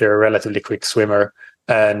 minutes if they're a relatively quick swimmer.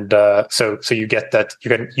 And so you get that, you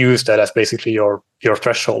can use that as basically your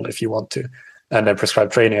threshold if you want to, and then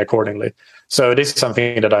prescribe training accordingly. So this is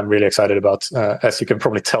something that I'm really excited about, as you can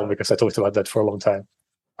probably tell, because I talked about that for a long time.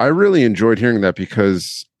 I really enjoyed hearing that,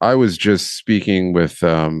 because I was just speaking with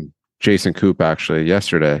Jason Koop actually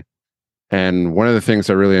yesterday. And one of the things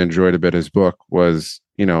I really enjoyed about his book was,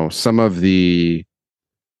 some of the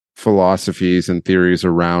philosophies and theories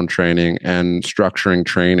around training and structuring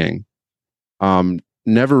training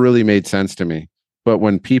never really made sense to me. But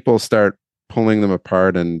when people start pulling them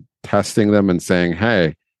apart and testing them and saying,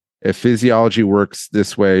 hey, if physiology works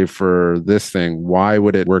this way for this thing, why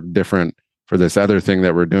would it work different for this other thing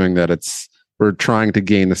that we're doing that we're trying to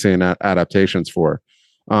gain the same adaptations for?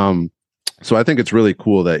 So I think it's really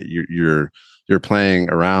cool that you're playing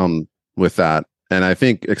around with that. And I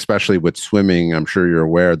think especially with swimming, I'm sure you're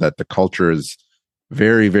aware that the culture is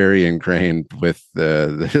very, very ingrained with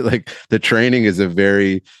the training is a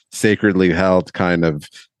very sacredly held kind of,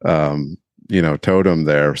 totem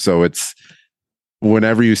there. So it's,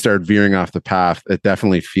 whenever you start veering off the path, it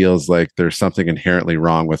definitely feels like there's something inherently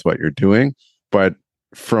wrong with what you're doing. But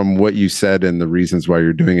from what you said and the reasons why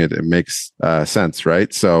you're doing it, it makes sense,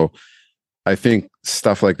 right? So I think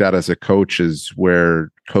stuff like that as a coach is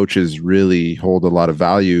where coaches really hold a lot of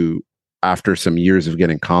value after some years of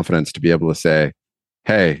getting confidence to be able to say,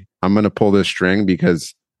 hey, I'm going to pull this string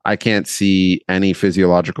because I can't see any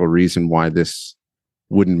physiological reason why this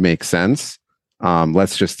wouldn't make sense.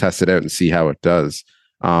 Let's just test it out and see how it does.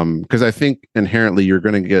 Because I think inherently you're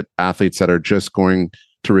going to get athletes that are just going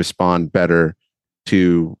to respond better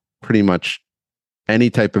to pretty much any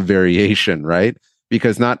type of variation, right?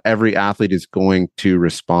 Because not every athlete is going to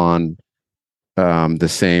respond the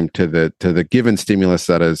same to the given stimulus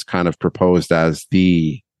that is kind of proposed as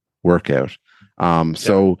the workout.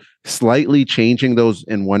 So slightly changing those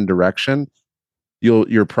in one direction,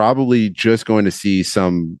 you're probably just going to see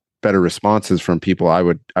some better responses from people, I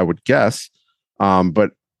would guess.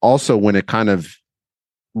 But also when it kind of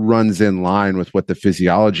runs in line with what the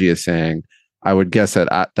physiology is saying, I would guess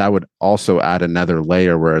that that would also add another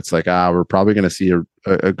layer where it's like, we're probably going to see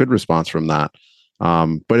a good response from that.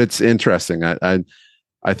 But it's interesting.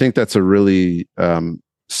 I think that's a really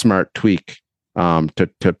smart tweak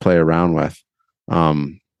to play around with.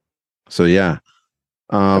 So yeah.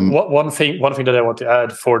 One thing that I want to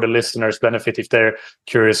add for the listeners' benefit, if they're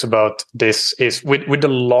curious about this, is with the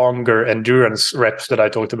longer endurance reps that I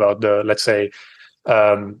talked about, the let's say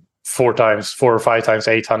 4 or 5 times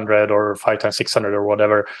 800 or 5 times 600 or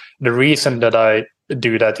whatever. The reason that I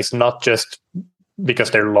do that is not just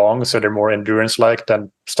because they're long, so they're more endurance-like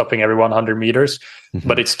than stopping every 100 meters,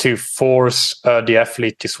 but it's to force the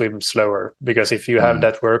athlete to swim slower. Because if you have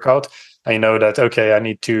that workout, I know that, okay, I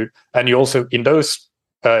need to, and you also, in those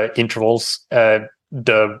intervals,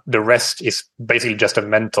 the rest is basically just a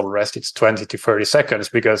mental rest. It's 20 to 30 seconds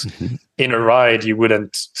because in a ride you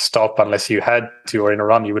wouldn't stop unless you had to, or in a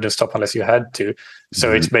run you wouldn't stop unless you had to.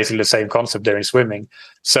 So it's basically the same concept there in swimming.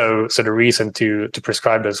 So the reason to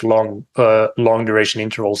prescribe those long duration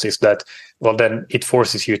intervals is that, well, then it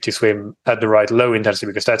forces you to swim at the right low intensity,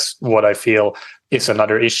 because that's what I feel is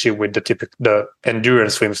another issue with the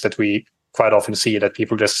endurance swims that we quite often see, that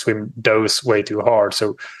people just swim those way too hard.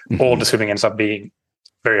 So all the swimming ends up being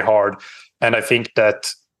very hard. And I think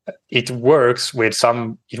that it works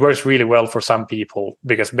really well for some people,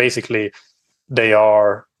 because basically they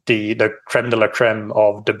are the creme de la creme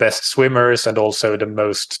of the best swimmers and also the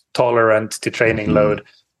most tolerant to training load.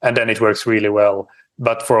 And then it works really well.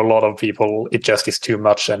 But for a lot of people, it just is too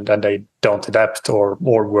much, and they don't adapt, or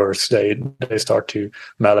worse, they start to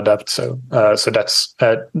maladapt. So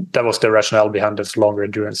that was the rationale behind those longer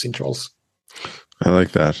endurance intervals. I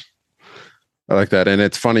like that. And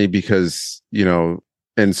it's funny because,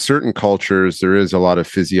 in certain cultures, there is a lot of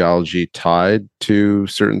physiology tied to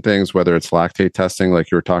certain things, whether it's lactate testing,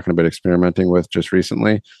 like you were talking about experimenting with just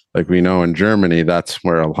recently. Like we know in Germany, that's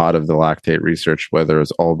where a lot of the lactate research, whether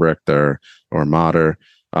it's Ulbricht or Mater.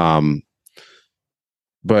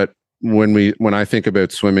 But when I think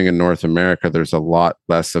about swimming in North America, there's a lot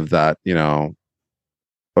less of that,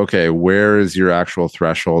 okay, where is your actual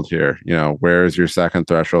threshold here? Where is your second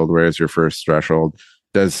threshold? Where is your first threshold?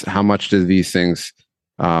 How much do these things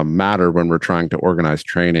matter when we're trying to organize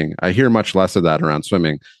training? I hear much less of that around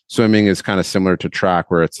swimming. Swimming is kind of similar to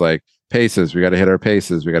track, where it's like paces. We got to hit our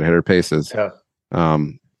paces. Yeah.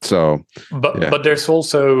 But there's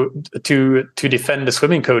also, to defend the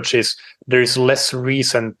swimming coaches, there's less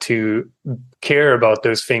reason to care about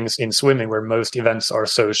those things in swimming, where most events are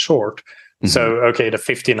so short. So, okay, the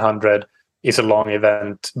 1500 is a long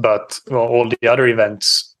event, but all the other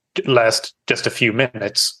events last just a few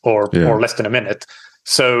minutes or less than a minute.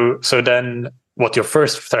 So then what your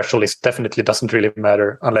first threshold is definitely doesn't really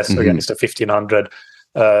matter, unless again it's the 1500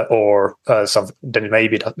 or something. Then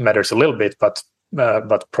maybe that matters a little bit, but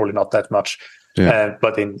probably not that much.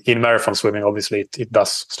 But in marathon swimming, obviously it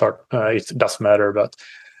does start. It does matter,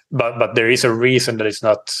 but there is a reason that it's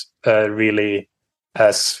not really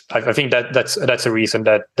as. I think that's a reason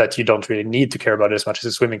that you don't really need to care about it as much as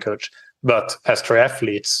a swimming coach. But as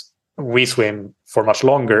triathletes, we swim for much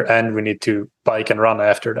longer, and we need to bike and run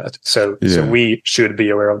after that. So we should be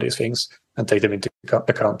aware of these things and take them into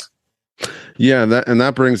account. Yeah,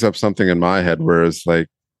 that brings up something in my head, whereas like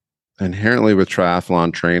inherently with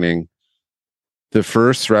triathlon training, the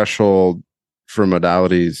first threshold for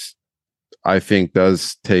modalities, I think,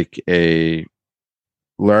 does take a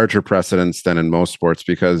larger precedence than in most sports,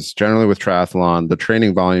 because generally with triathlon, the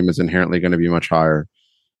training volume is inherently going to be much higher.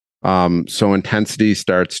 So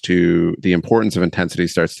the importance of intensity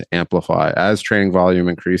starts to amplify as training volume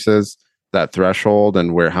increases. That threshold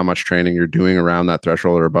and how much training you're doing around that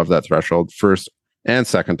threshold or above that threshold, first and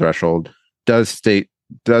second threshold, does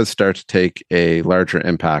start to take a larger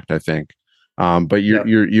impact, I think. But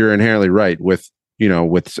you're inherently right with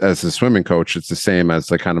as a swimming coach, it's the same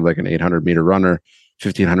as like kind of like an 800 meter runner,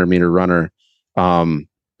 1500 meter runner.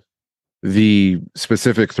 The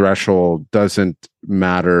specific threshold doesn't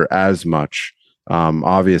matter as much,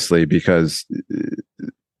 obviously, because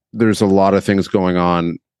there's a lot of things going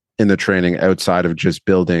on in the training outside of just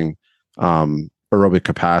building aerobic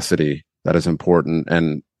capacity that is important,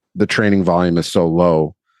 and the training volume is so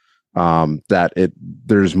low that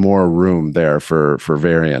there's more room there for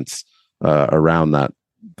variance around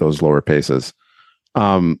those lower paces.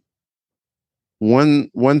 One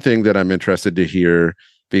thing that I'm interested to hear,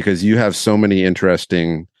 because you have so many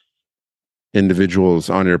interesting individuals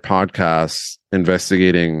on your podcasts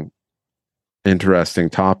investigating interesting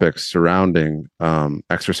topics surrounding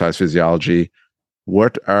exercise physiology.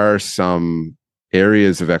 What are some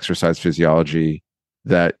areas of exercise physiology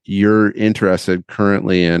that you're interested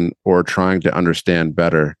currently in or trying to understand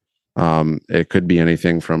better? It could be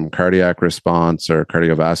anything from cardiac response or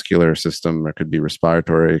cardiovascular system. It could be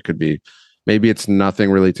respiratory. It could be, maybe it's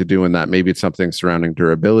nothing really to do in that. Maybe it's something surrounding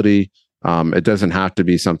durability. It doesn't have to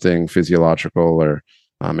be something physiological, or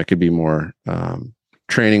it could be more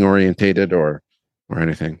training orientated or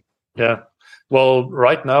anything. Yeah. Well,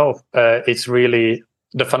 right now, it's really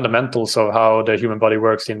the fundamentals of how the human body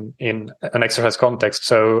works in an exercise context.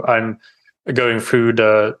 So I'm going through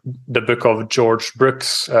the book of George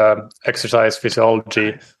Brooks, Exercise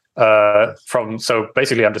Physiology. So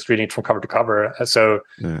basically, I'm just reading it from cover to cover. So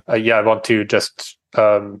I want to just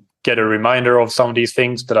get a reminder of some of these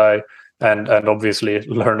things that and obviously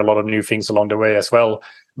learn a lot of new things along the way as well.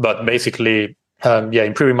 But basically,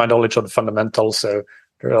 improving my knowledge of the fundamentals. So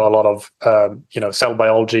there are a lot of cell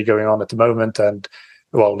biology going on at the moment, and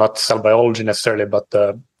well, not cell biology necessarily, but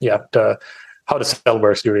how the cell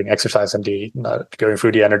works during exercise and going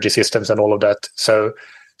through the energy systems and all of that. So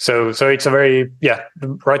it's a very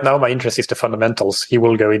right now my interest is the fundamentals. He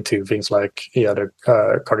will go into things like the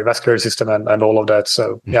cardiovascular system and all of that.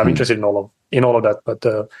 So I'm interested in all of that, but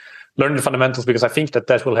learn the fundamentals, because I think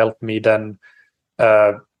that will help me then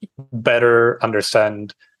better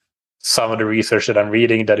understand some of the research that I'm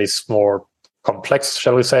reading that is more complex,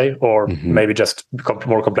 shall we say, or maybe just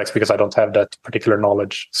more complex because I don't have that particular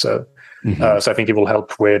knowledge. So I think it will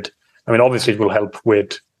help obviously it will help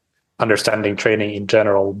with understanding training in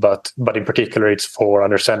general, but in particular it's for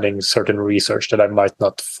understanding certain research that I might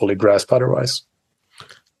not fully grasp otherwise.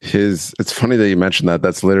 It's funny that you mentioned that.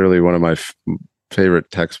 That's literally one of my favorite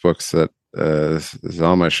textbooks that is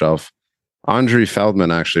on my shelf. Andre Feldman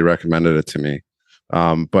actually recommended it to me.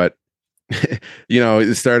 But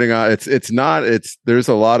starting out, there's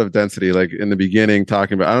a lot of density, like in the beginning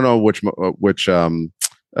talking about, I don't know which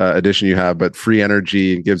edition you have, but free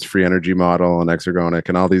energy, Gibbs free energy model and exergonic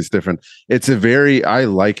and all these different, I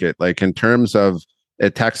like it. Like in terms of a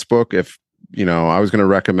textbook, if, I was going to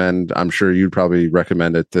recommend, I'm sure you'd probably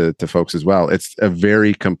recommend it to folks as well. It's a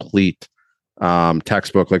very complete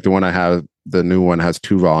textbook. Like the one I have, the new one has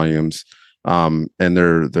 2 volumes. And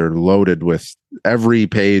they're loaded with, every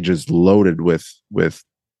page is loaded with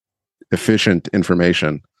efficient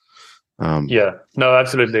information. No,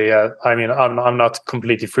 absolutely. Yeah. I mean, I'm not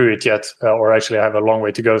completely through it yet, or actually I have a long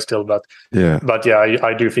way to go still, but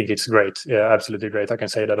I do think it's great. Yeah, absolutely great. I can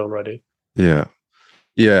say that already. Yeah.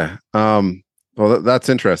 Well, that's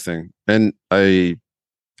interesting. And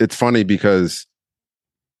it's funny because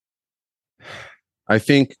I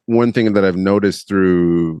think one thing that I've noticed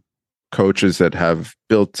through coaches that have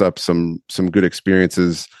built up some good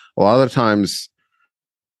experiences, a lot of the times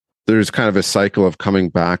there's kind of a cycle of coming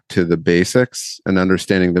back to the basics and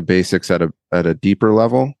understanding the basics at a deeper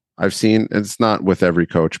level. I've seen, it's not with every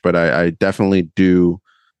coach, but I definitely do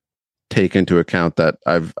take into account that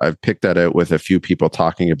I've picked that out with a few people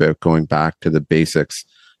talking about going back to the basics.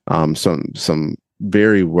 Some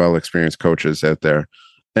very well experienced coaches out there.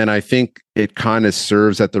 And I think it kind of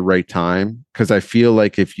serves at the right time, because I feel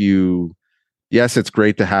like yes, it's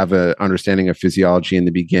great to have an understanding of physiology in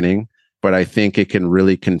the beginning, but I think it can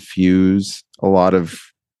really confuse a lot of,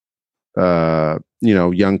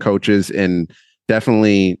 young coaches, and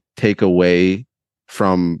definitely take away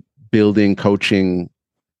from building coaching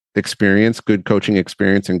experience, good coaching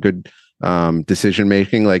experience and good decision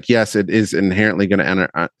making. Like, yes, it is inherently going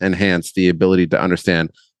to enhance the ability to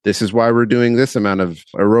understand, this is why we're doing this amount of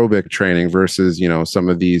aerobic training versus, some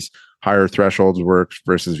of these higher thresholds work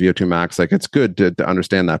versus VO2 max. Like, it's good to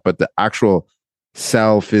understand that. But the actual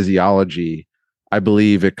cell physiology, I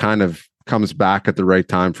believe it kind of comes back at the right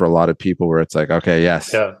time for a lot of people, where it's like, okay,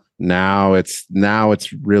 yes, now it's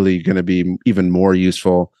really going to be even more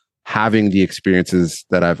useful having the experiences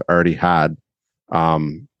that I've already had.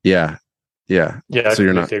 Yeah. So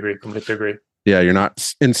completely agree. Yeah, you're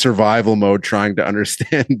not in survival mode trying to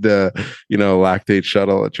understand the, lactate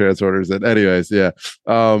shuttle transporters. And anyways,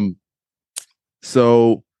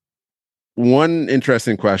 so one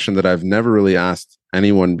interesting question that I've never really asked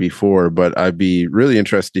anyone before, but I'd be really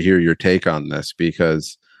interested to hear your take on this,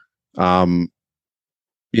 because Coming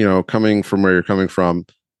from where you're coming from,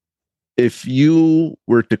 if you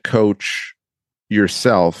were to coach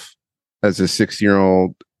yourself as a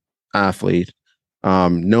 16-year-old athlete,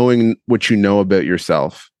 knowing what you know about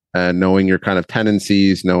yourself and knowing your kind of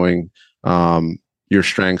tendencies, knowing your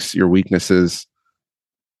strengths, your weaknesses,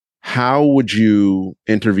 how would you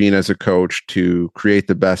intervene as a coach to create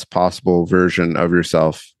the best possible version of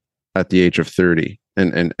yourself at the age of 30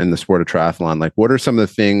 in the sport of triathlon? Like, what are some of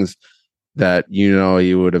the things that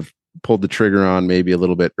you would have pulled the trigger on maybe a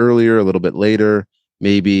little bit earlier, a little bit later,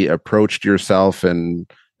 maybe approached yourself and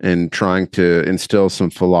trying to instill some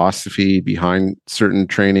philosophy behind certain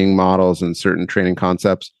training models and certain training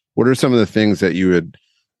concepts? What are some of the things that you would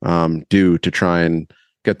do to try and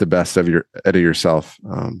get the best out of yourself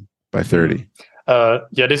by 30?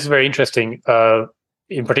 This is very interesting.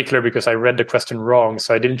 In particular, because I read the question wrong,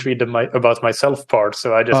 so I didn't read the about myself part.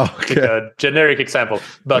 So I just took a generic example,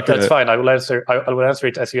 but that's fine. I will answer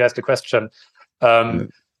it as you asked the question. I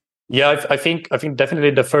think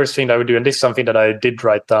definitely the first thing I would do, and this is something that I did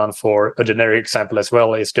write down for a generic example as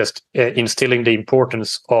well, is just instilling the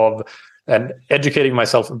importance of and educating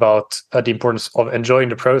myself about the importance of enjoying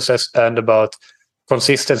the process and about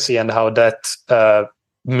consistency and how that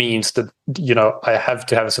means that I have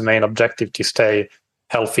to have as a main objective to stay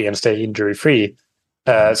healthy and stay injury free.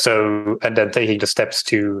 And then taking the steps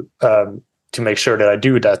to make sure that I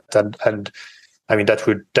do that. And I mean, that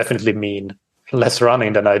would definitely mean less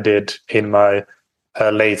running than I did in my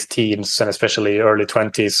late teens and especially early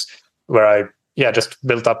 20s, where I just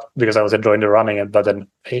built up because I was enjoying the running, but then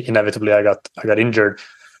inevitably I got injured.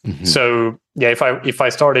 Mm-hmm. So if I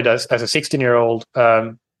started as a 16-year-old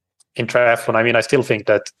in triathlon, I mean, I still think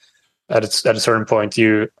that at a certain point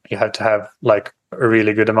you have to have like a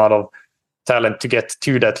really good amount of talent to get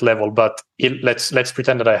to that level. But let's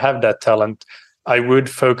pretend that I have that talent. I would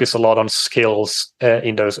focus a lot on skills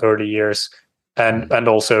in those early years, and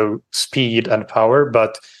also speed and power,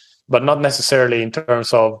 but not necessarily in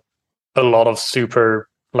terms of a lot of super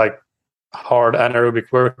like hard anaerobic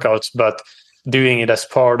workouts, but doing it as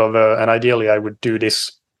part of and ideally I would do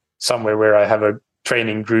this somewhere where I have a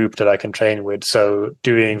training group that I can train with. So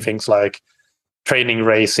doing things like training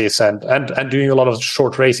races and doing a lot of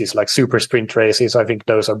short races like super sprint races. I think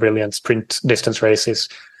those are brilliant, sprint distance races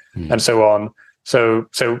and so on. So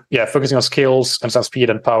focusing on skills and some speed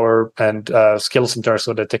and power and skills in terms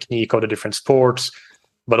of the technique of the different sports,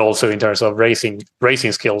 but also in terms of racing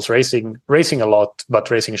skills, racing a lot,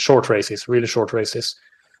 but racing short races, really short races.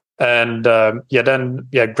 And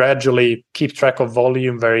gradually keep track of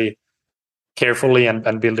volume very carefully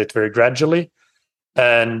and build it very gradually.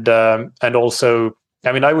 And also,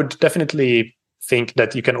 I mean, I would definitely think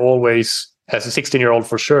that you can always, as a 16-year-old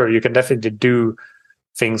for sure, you can definitely do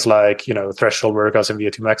things like, threshold workouts and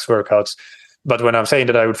VO2 max workouts. But when I'm saying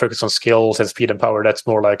that I would focus on skills and speed and power, that's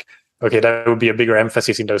more like, okay, that would be a bigger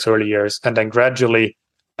emphasis in those early years. And then gradually,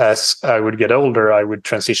 as I would get older, I would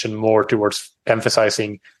transition more towards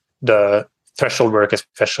emphasizing the threshold work,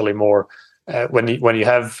 especially more if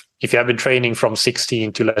you have been training from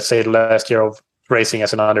 16 to, let's say, the last year of racing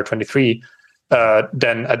as an under 23,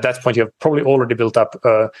 then at that point you have probably already built up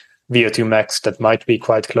a VO2 max that might be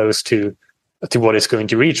quite close to what it's going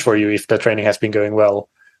to reach for you if the training has been going well.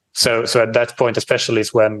 So at that point, especially,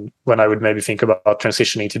 is when I would maybe think about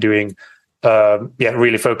transitioning to doing,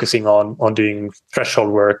 really focusing on doing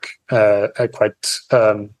threshold work, quite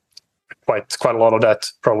a lot of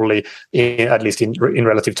that, probably at least in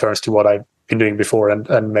relative terms to what I've been doing before,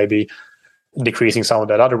 and maybe decreasing some of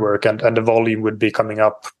that other work, and the volume would be coming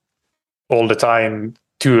up all the time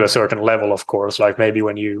to a certain level, of course. Like maybe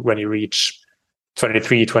when you reach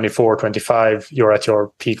 23, 24, 25, you're at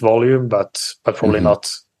your peak volume, but probably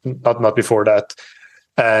not before that.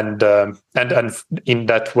 And in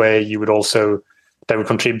that way, that would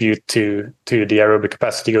contribute to the aerobic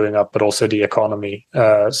capacity going up, but also the economy.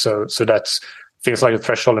 So that's things like the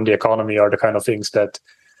threshold and the economy are the kind of things that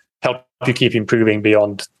help you keep improving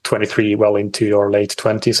beyond 23, well into your late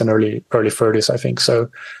 20s and early 30s, I think. So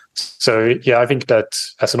I think that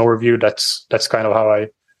as an overview, that's kind of how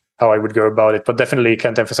I would go about it. But definitely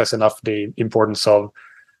can't emphasize enough the importance of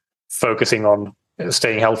focusing on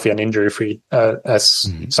staying healthy and injury free as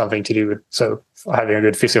something to do with. So having a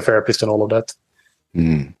good physiotherapist and all of that.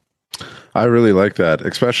 I really like that,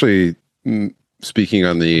 especially speaking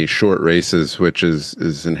on the short races, which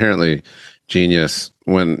is inherently genius.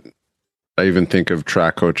 When I even think of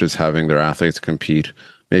track coaches having their athletes compete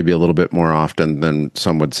maybe a little bit more often than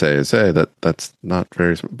some would say is, hey, that's not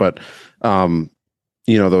very, but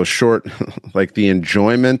those short, like the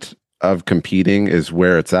enjoyment of competing is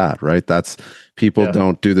where it's at, right? That's people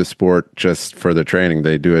don't do the sport just for the training.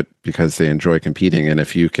 They do it because they enjoy competing. And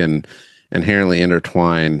if you can inherently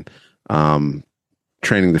intertwine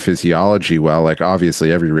training the physiology well, like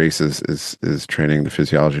obviously every race is training the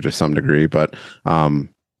physiology to some degree, but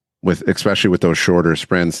with especially with those shorter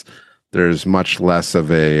sprints, there's much less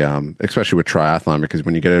of a especially with triathlon, because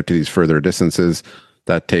when you get out to these further distances,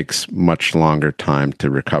 that takes much longer time to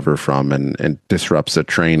recover from and disrupts the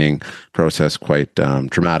training process quite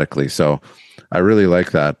dramatically. So I really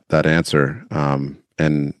like that answer.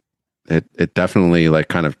 And it definitely like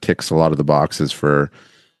kind of ticks a lot of the boxes for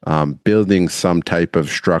building some type of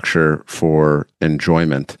structure for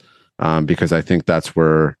enjoyment. Because I think that's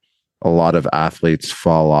where a lot of athletes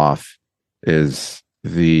fall off, is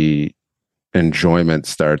the enjoyment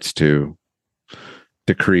starts to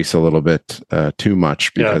decrease a little bit too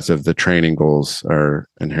much because of the training goals are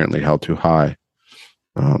inherently held too high.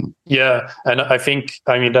 And I think,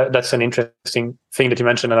 I mean, that's an interesting thing that you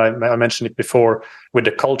mentioned, and I mentioned it before with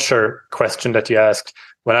the culture question that you asked.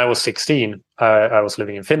 When I was 16, I was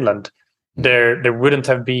living in Finland. There wouldn't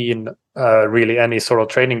have been really any sort of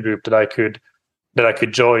training group that I could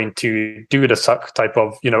join to do the type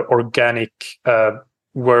of organic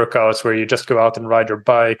workouts where you just go out and ride your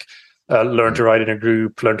bike. Learn to ride in a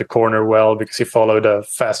group, learn to corner well because you follow the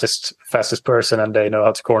fastest person and they know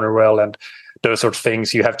how to corner well, and those sort of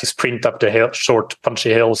things. You have to sprint up the short,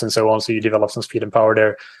 punchy hills and so on, so you develop some speed and power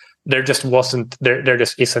there. There just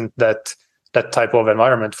isn't that type of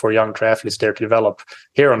environment for young triathletes there to develop.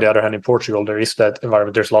 Here, on the other hand, in Portugal, there is that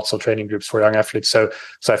environment. There's lots of training groups for young athletes. So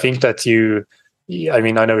I think that I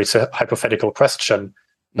know it's a hypothetical question,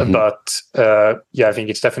 but I think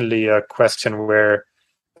it's definitely a question where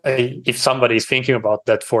if somebody is thinking about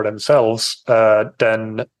that for themselves,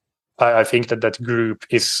 then I think that group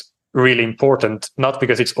is really important, not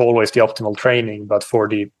because it's always the optimal training, but for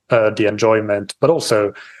the enjoyment, but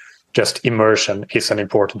also just immersion is an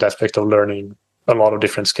important aspect of learning a lot of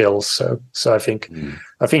different skills. So I think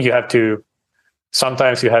you have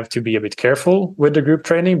to be a bit careful with the group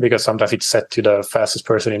training, because sometimes it's set to the fastest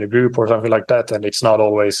person in the group or something like that, and it's not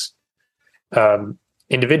always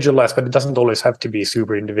individualized, but it doesn't always have to be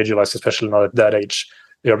super individualized, especially not at that age.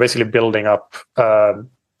 You're basically building up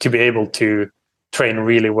to be able to train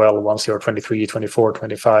really well once you're 23, 24,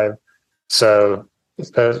 25. So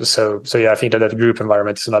I think that group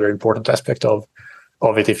environment is another important aspect of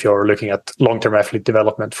it if you're looking at long-term athlete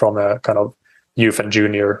development from a kind of youth and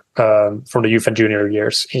junior, from the youth and junior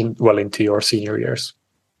years into your senior years.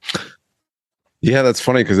 Yeah, that's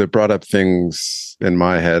funny because it brought up things in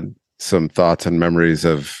my head, some thoughts and memories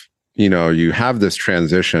of, you have this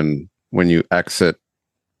transition when you exit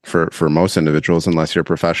for most individuals, unless you're a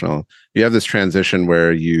professional, you have this transition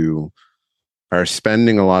where you are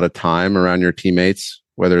spending a lot of time around your teammates,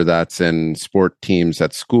 whether that's in sport teams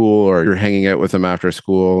at school or you're hanging out with them after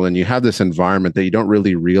school, and you have this environment that you don't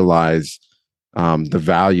really realize the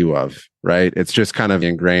value of, right? It's just kind of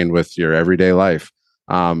ingrained with your everyday life.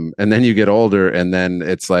 And then you get older and then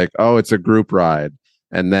it's like, oh, it's a group ride.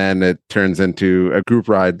 And then it turns into a group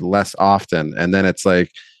ride less often. And then it's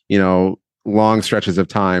like, long stretches of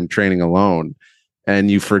time training alone. And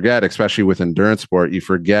you forget, especially with endurance sport, you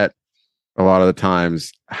forget a lot of the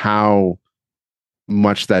times how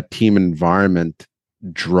much that team environment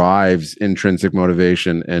drives intrinsic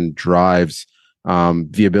motivation and drives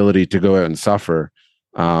the ability to go out and suffer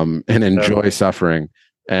and enjoy suffering.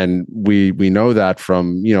 And we know that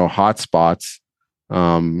from, hot spots,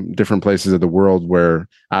 different places of the world where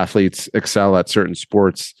athletes excel at certain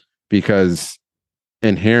sports, because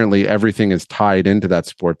inherently everything is tied into that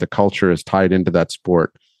sport. The culture is tied into that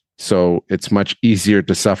sport. So it's much easier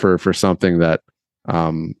to suffer for something that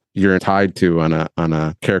you're tied to on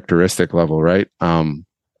a characteristic level, right?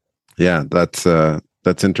 That's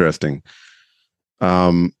interesting.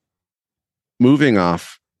 Moving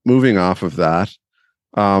off of that,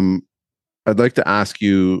 I'd like to ask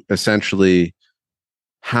you essentially,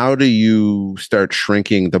 how do you start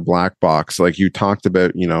shrinking the black box? Like you talked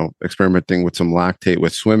about, experimenting with some lactate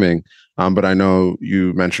with swimming, but I know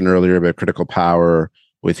you mentioned earlier about critical power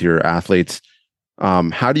with your athletes.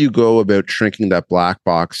 How do you go about shrinking that black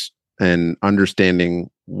box and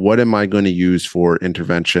understanding what am I going to use for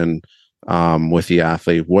intervention with the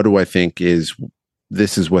athlete? What do I think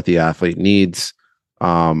this is what the athlete needs?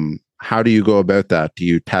 How do you go about that? Do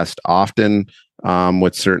you test often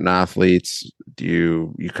with certain athletes? Do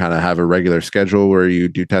you kind of have a regular schedule where you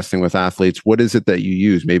do testing with athletes? What is it that you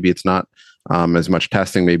use? Maybe it's not as much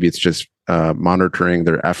testing. Maybe it's just monitoring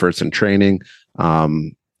their efforts and training a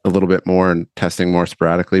little bit more and testing more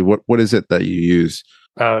sporadically. What is it that you use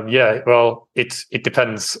Yeah, well, it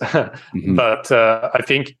depends, Mm-hmm. but I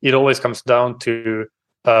think it always comes down to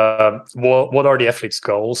what are the athlete's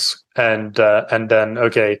goals, and then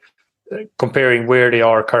okay, comparing where they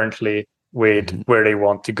are currently with Mm-hmm. where they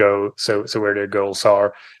want to go, so where their goals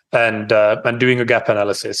are, and doing a gap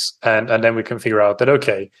analysis, and then we can figure out that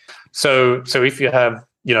okay, so if you have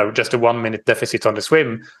just a 1 minute deficit on the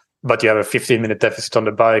swim, but you have a 15-minute deficit on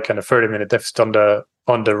the bike and a 30-minute deficit on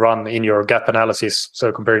the run in your gap analysis,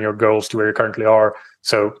 so comparing your goals to where you currently are.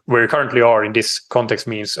 So where you currently are in this context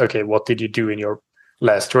means okay, what did you do in your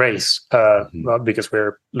last race? Mm-hmm. Well, because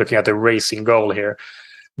we're looking at the racing goal here.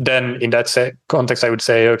 Then in that context, I would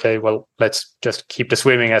say, okay, well, let's just keep the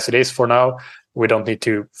swimming as it is for now. We don't need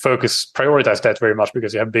to prioritize that very much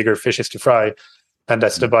because you have bigger fishes to fry, and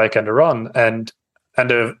that's the bike and the run, and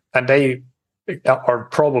they are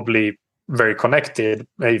probably very connected.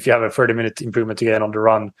 If you have a 30-minute improvement again on the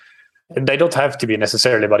run, they don't have to be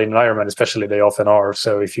necessarily, but in Ironman especially, they often are.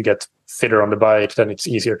 So if you get fitter on the bike, then it's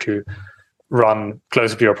easier to run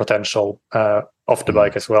closer to your potential off the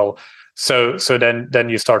bike as well. So then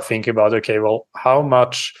you start thinking about, okay, well,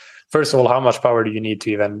 first of all, how much power do you need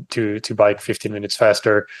to bike 15 minutes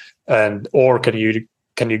faster, or can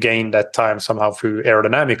you gain that time somehow through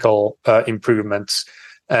aerodynamical improvements,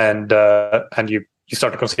 and you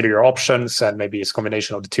start to consider your options, and maybe it's a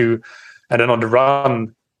combination of the two. And then on the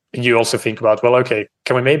run, you also think about, well, okay,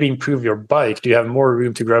 can we maybe improve your bike? Do you have more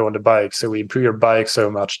room to grow on the bike? So we improve your bike so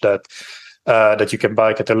much that you can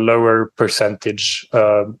bike at a lower percentage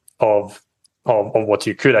of what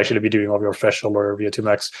you could actually be doing of your threshold or your VO2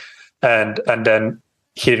 max, and then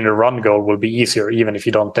hitting the run goal will be easier, even if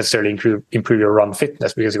you don't necessarily improve your run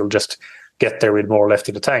fitness, because you'll just get there with more left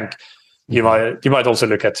in the tank. You might also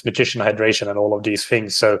look at nutrition, hydration, and all of these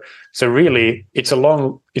things. So really, it's a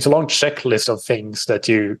long checklist of things that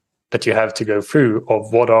you have to go through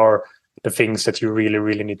of what are the things that you really,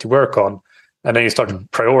 really need to work on. And then you start to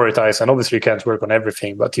prioritize, and obviously you can't work on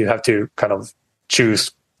everything, but you have to kind of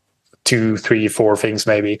choose 2, 3, 4 things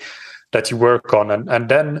maybe that you work on. And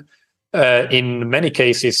then in many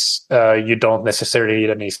cases, you don't necessarily need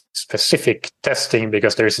any specific testing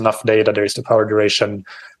because there is enough data. There is the power duration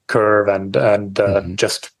curve and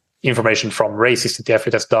just information from races that the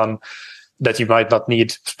athlete has done that you might not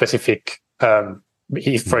need specific.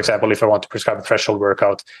 For example, if I want to prescribe a threshold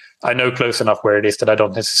workout, I know close enough where it is that I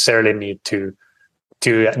don't necessarily need to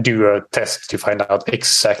do a test to find out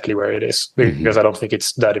exactly where it is, because I don't think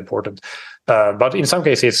it's that important. But in some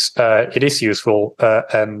cases, it is useful,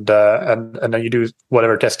 and then you do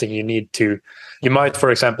whatever testing you need to. You might,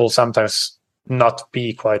 for example, sometimes not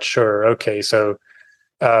be quite sure. Okay, so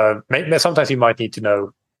sometimes you might need to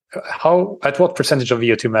know at what percentage of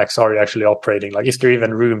VO2 max are you actually operating? Like, is there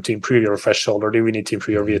even room to improve your threshold, or do we need to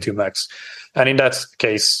improve your VO2 max? And in that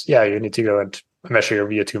case, yeah, you need to go and measure your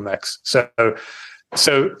VO2 max. So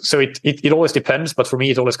it always depends, but for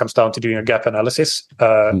me, it always comes down to doing a gap analysis.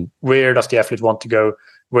 Where does the athlete want to go?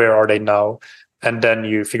 Where are they now? And then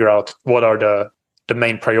you figure out what are the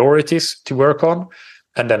main priorities to work on,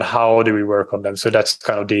 and then how do we work on them? So that's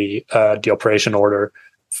kind of the operation order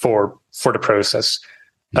for the process.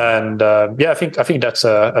 And I think that's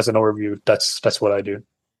as an overview, that's what I do.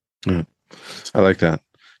 Yeah. I like that.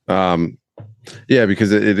 Yeah,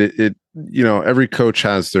 because it every coach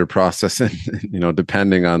has their process, and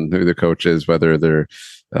depending on who the coach is, whether they're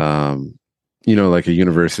like a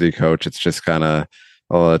university coach, it's just kind of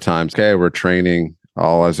a lot of times, okay, we're training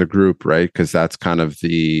all as a group, right? Because that's kind of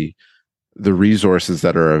the resources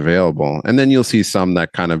that are available. And then you'll see some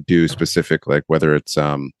that kind of do specific, like whether it's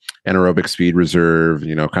anaerobic speed reserve,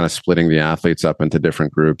 kind of splitting the athletes up into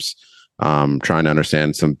different groups, trying to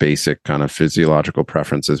understand some basic kind of physiological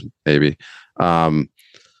preferences, maybe.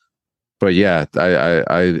 But yeah,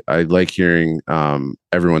 I like hearing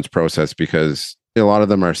everyone's process, because a lot of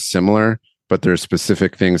them are similar, but there's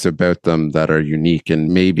specific things about them that are unique and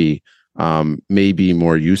maybe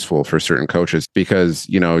more useful for certain coaches, because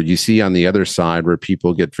you see on the other side where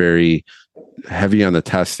people get very heavy on the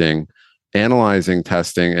testing, analyzing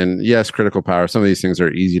testing, and yes, critical power, some of these things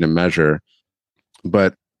are easy to measure,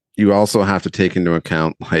 but you also have to take into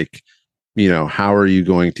account, like, how are you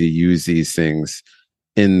going to use these things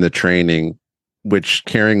in the training, which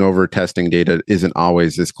carrying over testing data isn't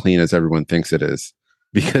always as clean as everyone thinks it is,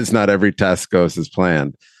 because not every test goes as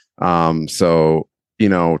planned. So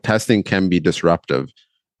testing can be disruptive,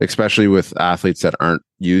 especially with athletes that aren't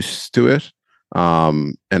used to it.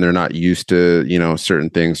 And they're not used to, certain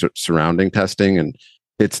things surrounding testing. And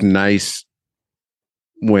it's nice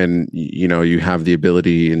when, you have the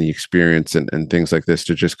ability and the experience and things like this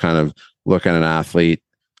to just kind of look at an athlete,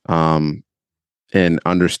 and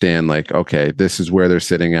understand like, okay, this is where they're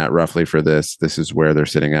sitting at roughly for this. This is where they're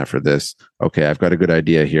sitting at for this. Okay, I've got a good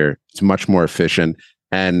idea here. It's much more efficient,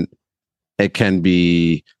 and it can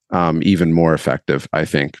be even more effective, I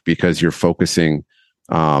think, because you're focusing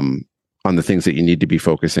on the things that you need to be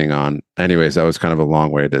focusing on. Anyways, that was kind of a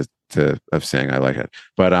long way of saying I like it.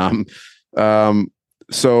 But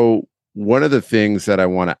so one of the things that I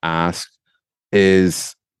want to ask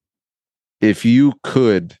is, if you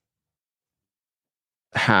could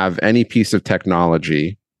have any piece of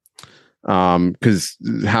technology, because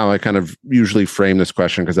how I kind of usually frame this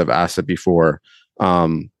question, because I've asked it before,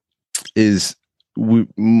 is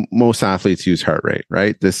most athletes use heart rate,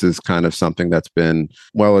 right? This is kind of something that's been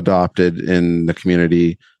well adopted in the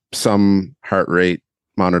community. Some heart rate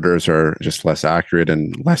monitors are just less accurate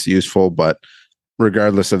and less useful, but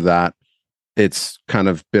regardless of that, it's kind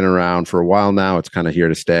of been around for a while now. It's kind of here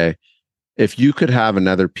to stay. If you could have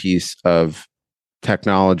another piece of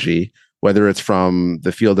technology, whether it's from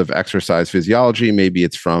the field of exercise physiology, maybe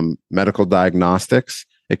it's from medical diagnostics,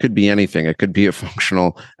 it could be anything. It could be a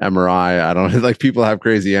functional MRI. I don't know, like, people have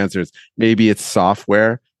crazy answers. Maybe it's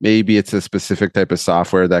software. Maybe it's a specific type of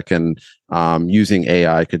software that can, using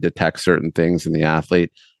AI, could detect certain things in the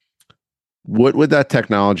athlete. What would that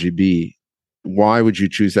technology be? Why would you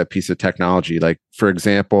choose that piece of technology? Like, for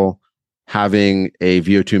example, having a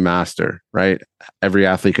VO2 master, right? Every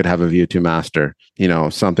athlete could have a VO2 master,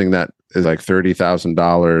 something that is like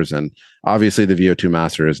 $30,000. And obviously the VO2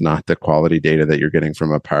 master is not the quality data that you're getting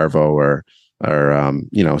from a Parvo or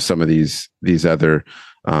some of these other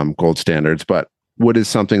gold standards. But what is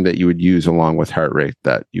something that you would use along with heart rate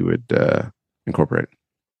that you would incorporate?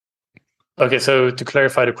 Okay, so to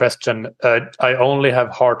clarify the question, I only have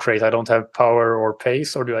heart rate. I don't have power or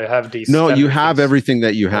pace, or do I have these? No, you have everything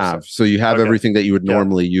that you have. So you have everything that you would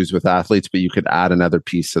normally use with athletes, but you could add another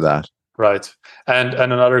piece to that. Right. And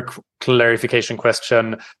another clarification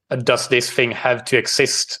question, does this thing have to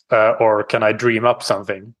exist, or can I dream up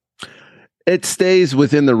something? It stays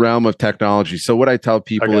within the realm of technology. So what I tell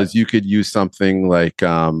people is you could use something like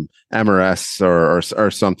MRS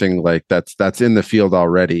or something like that's in the field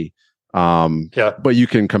already. But you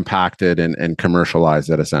can compact it and commercialize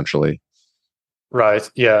it essentially.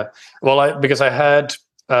 Right. Yeah. Well, because I had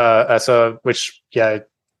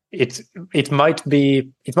it might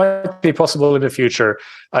be possible in the future.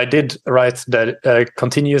 I did write that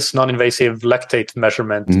continuous non-invasive lactate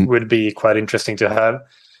measurement would be quite interesting to have.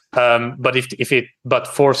 But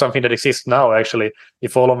for something that exists now, actually,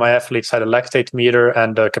 if all of my athletes had a lactate meter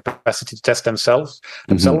and a capacity to test themselves,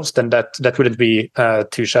 then that wouldn't be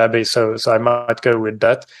too shabby. So I might go with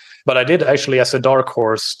that. But I did actually, as a dark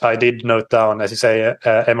horse, I did note down, as you say,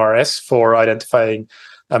 MRS for identifying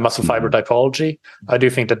muscle fiber typology. I do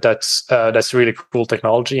think that's really cool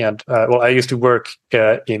technology. And I used to work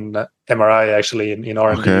in MRI actually in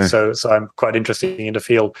R&D, so I'm quite interested in the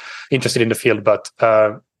field.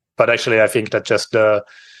 But actually, I think that just the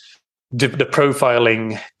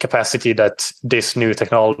profiling capacity that this new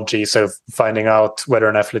technology, so finding out whether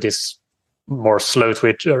an athlete is more slow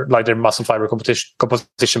twitch, or like their muscle fiber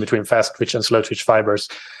composition between fast twitch and slow twitch fibers,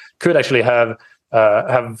 could actually have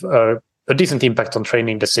a decent impact on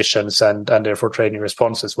training decisions and therefore training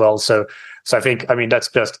response as well. So I think,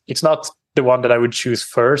 it's not the one that I would choose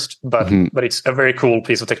first, but it's a very cool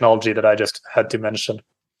piece of technology that I just had to mention.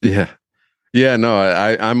 Yeah, no,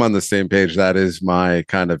 I'm on the same page. That is my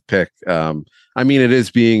kind of pick. It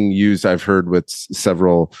is being used, I've heard, with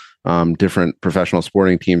several different professional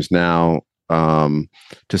sporting teams now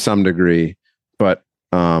to some degree. But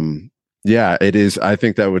it is. I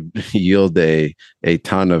think that would yield a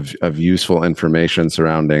ton of useful information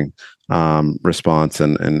surrounding response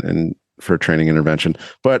and for training intervention.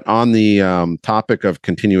 But on the topic of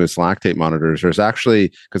continuous lactate monitors, there's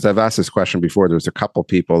actually, because I've asked this question before, there's a couple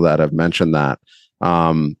people that have mentioned that.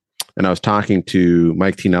 And I was talking to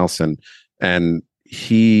Mike T. Nelson, and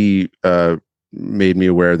he made me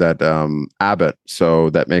aware that Abbott,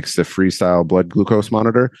 so that makes the Freestyle blood glucose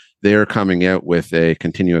monitor, they're coming out with a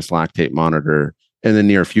continuous lactate monitor in the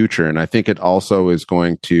near future. And I think it also is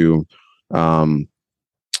going to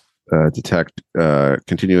detect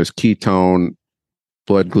continuous ketone,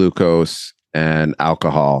 blood glucose, and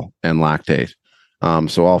alcohol and lactate.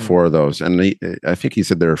 So all four of those. And I think he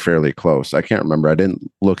said they're fairly close. I can't remember. I didn't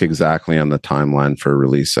look exactly on the timeline for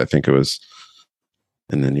release. I think it was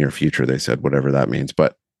in the near future, they said, whatever that means.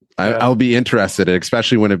 But I'll be interested,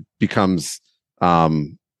 especially when it becomes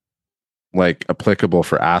like applicable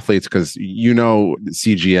for athletes, because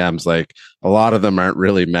CGMs, like a lot of them aren't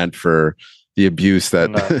really meant for the abuse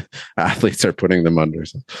that athletes are putting them under.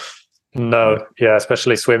 So. No, yeah,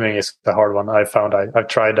 especially swimming is a hard one. I found I've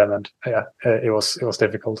tried them, and yeah, it was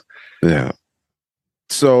difficult. Yeah.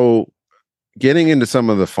 So getting into some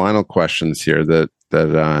of the final questions here that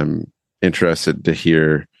I'm interested to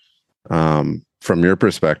hear from your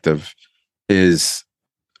perspective is,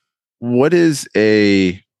 what is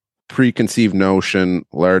a preconceived notion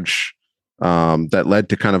that led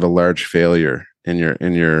to kind of a large failure in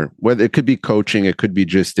your whether it could be coaching, it could be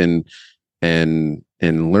just in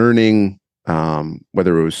learning,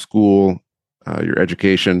 whether it was school, your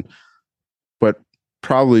education, but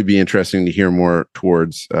probably be interesting to hear more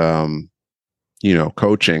towards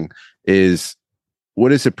coaching is,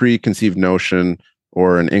 what is a preconceived notion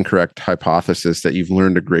or an incorrect hypothesis that you've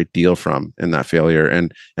learned a great deal from in that failure,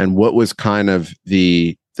 and what was kind of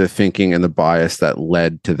the thinking and the bias that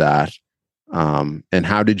led to that, and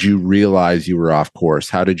how did you realize you were off course?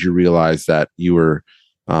 How did you realize that you were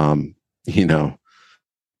not where you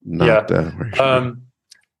should be?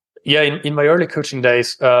 Yeah, in my early coaching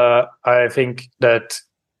days, I think that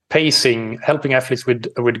pacing, helping athletes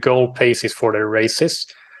with goal paces for their races,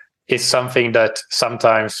 is something that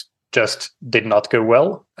sometimes just did not go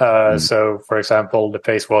well. So, for example, the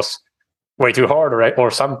pace was way too hard, right? Or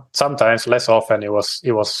sometimes, less often, it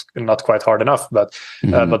was not quite hard enough. But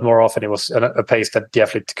more often, it was a pace that the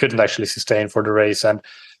athlete couldn't actually sustain for the race. And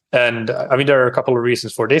I mean, there are a couple of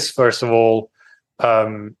reasons for this. First of all,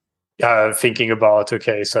 thinking about,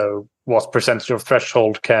 okay, so what percentage of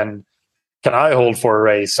threshold can I hold for a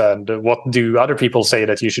race, and what do other people say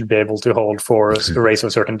that you should be able to hold for a race of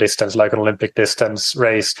a certain distance, like an Olympic distance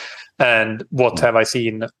race, and what have I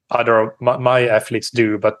seen other my athletes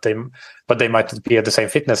do, but they might be at the same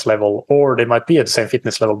fitness level, or they might be at the same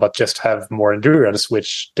fitness level but just have more endurance,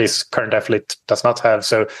 which this current athlete does not have.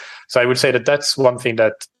 So I would say that that's one thing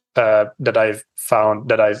that I've found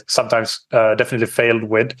that I sometimes definitely failed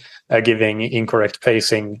with, giving incorrect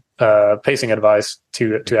pacing advice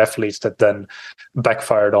to athletes that then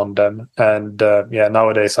backfired on them. And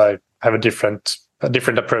nowadays I have a different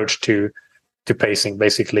approach to pacing,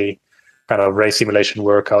 basically kind of race simulation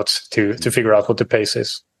workouts to figure out what the pace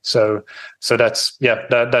is. So that's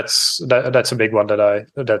a big one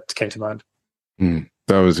that came to mind.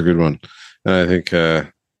 That was a good one, and I think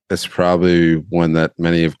it's probably one that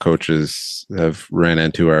many of coaches have ran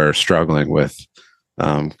into or are struggling with,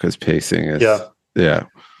 because pacing is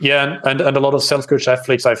and a lot of self-coached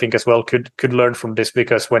athletes, I think, as well could learn from this,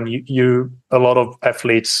 because when you a lot of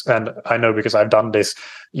athletes, and I know because I've done this,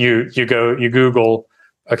 you Google,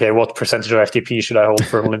 okay, what percentage of FTP should I hold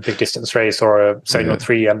for an Olympic distance race or a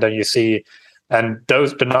 703, and then you see, and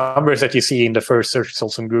the numbers that you see in the first search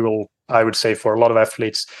results on Google, I would say for a lot of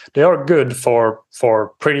athletes, they are good for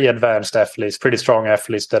pretty advanced athletes, pretty strong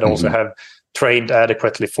athletes that also have trained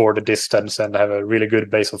adequately for the distance and have a really good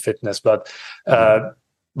base of fitness. But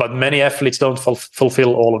many athletes don't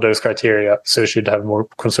fulfill all of those criteria, so should have more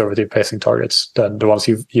conservative pacing targets than the ones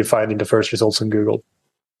you find in the first results on Google.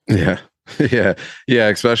 Yeah.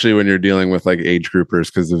 Especially when you're dealing with like age groupers,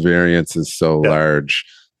 because the variance is so large.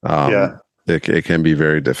 It can be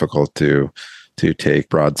very difficult to take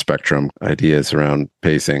broad spectrum ideas around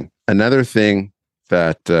pacing. Another thing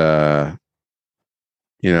that I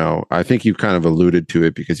think you kind of alluded to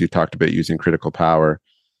it because you talked about using critical power.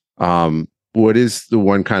 What is the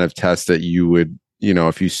one kind of test that you would,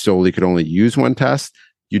 if you solely could only use one test?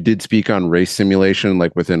 You did speak on race simulation,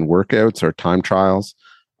 like within workouts or time trials,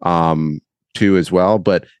 too, as well.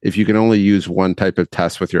 But if you can only use one type of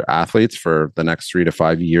test with your athletes for the next 3 to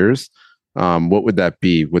 5 years, what would that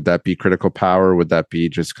be? Would that be critical power? Would that be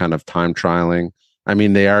just kind of time trialing? I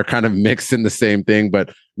mean, they are kind of mixed in the same thing,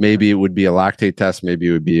 but maybe it would be a lactate test. Maybe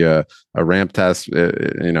it would be a ramp test,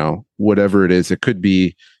 whatever it is. It could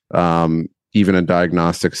be even a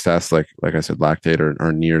diagnostics test, like I said, lactate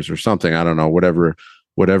or NIRS or something. I don't know,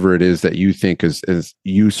 whatever it is that you think is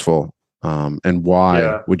useful, and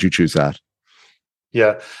why would you choose that?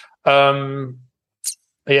 Yeah,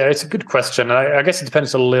 it's a good question. I guess it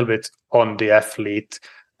depends a little bit on the athlete.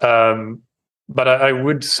 But I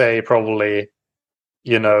would say probably,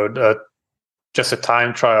 just a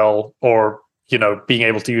time trial, or, being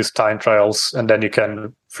able to use time trials, and then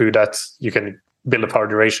through that, you can build a power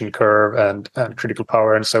duration curve and critical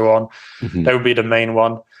power and so on. That would be the main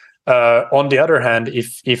one. On the other hand,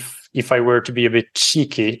 if I were to be a bit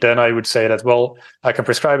cheeky, then I would say that, well, I can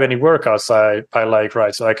prescribe any workouts I like,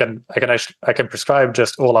 right? So I can prescribe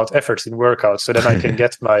just all out efforts in workouts. So then I can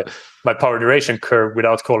get my power duration curve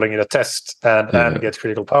without calling it a test, and get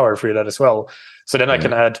critical power through that as well. So then I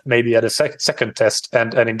can add maybe a second test.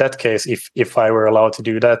 And in that case, if I were allowed to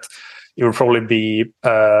do that, it would probably be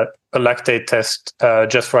a lactate test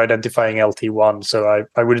just for identifying LT1. So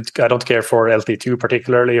I don't care for LT2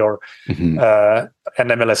 particularly, or an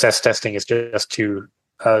MLSS testing is just too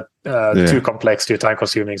complex, too time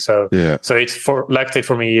consuming. So it's for lactate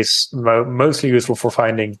for me is mostly useful for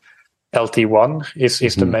finding LT1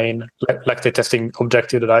 is the main lactate testing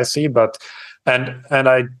objective that I see. But and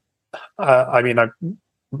I mean,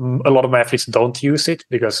 a lot of my athletes don't use it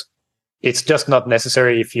because it's just not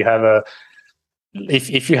necessary. If you have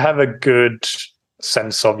a good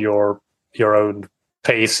sense of your own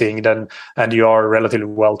pacing, then and you are relatively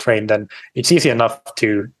well trained, then it's easy enough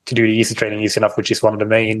to do the easy training easy enough, which is one of the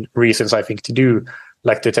main reasons I think to do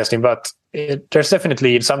lactate testing. But there's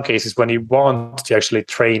definitely in some cases when you want to actually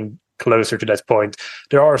train closer to that point,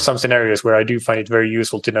 there are some scenarios where I do find it very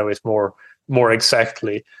useful to know it more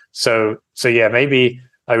exactly. So yeah, maybe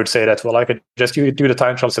I would say that, well, I could just do the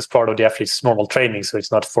time trials as part of the athlete's normal training, so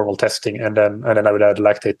it's not formal testing, and then I would add a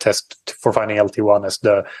lactate test for finding LT1 as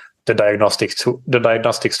the diagnostics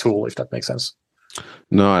tool, if that makes sense.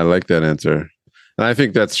 No, I like that answer, and I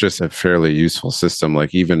think that's just a fairly useful system.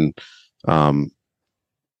 Like even,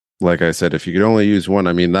 like I said, if you could only use one,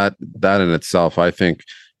 I mean that in itself, I think,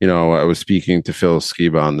 I was speaking to Phil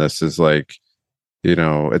Skiba on this, is like,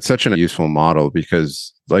 it's such a useful model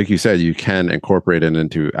because, like you said, you can incorporate it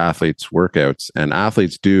into athletes' workouts, and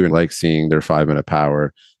athletes do like seeing their 5-minute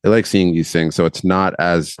power. They like seeing these things. So it's not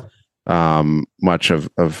as much of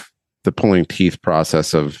the pulling teeth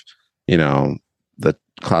process of, the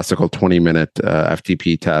classical 20-minute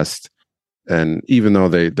FTP test. And even though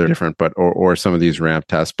they're different, but, or some of these ramp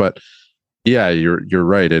tests, but yeah, you're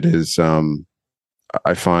right. It is,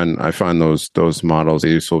 I find those models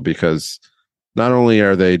useful because not only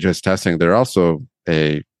are they just testing, they're also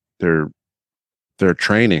they're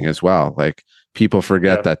training as well. Like people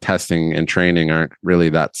forget that testing and training aren't really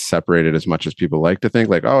that separated as much as people like to think.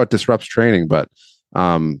 Like, oh, it disrupts training, but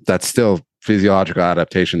that's still physiological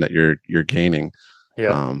adaptation that you're gaining.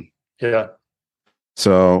 Yeah.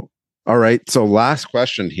 So, all right. So last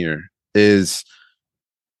question here is,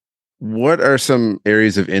 what are some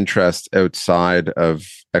areas of interest outside of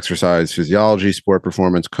exercise physiology, sport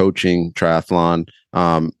performance, coaching, triathlon?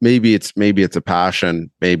 Maybe it's a passion,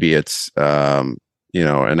 maybe it's an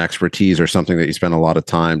expertise or something that you spend a lot of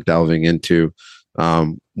time delving into.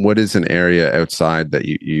 What is an area outside that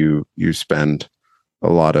you spend a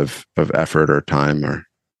lot of effort or time or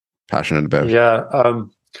passionate about?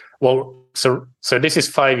 Well, so this is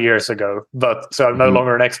 5 years ago, but so I'm no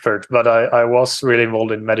longer an expert, but I was really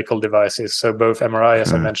involved in medical devices. So both MRI,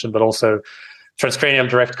 as I mentioned, but also transcranial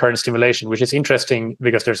direct current stimulation, which is interesting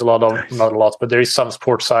because there's not a lot, but there is some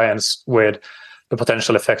sports science with the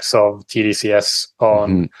potential effects of TDCS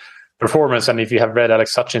on performance. And if you have read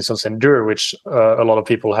Alex Hutchinson's Endure, which a lot of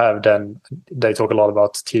people have, then they talk a lot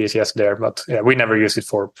about TDCS there. But yeah, we never use it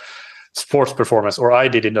for sports performance, or I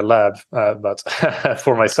did in the lab, but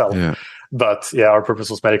for myself. Yeah. But yeah, our purpose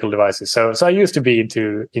was medical devices. So I used to be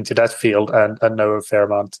into that field and know a fair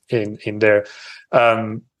amount in there.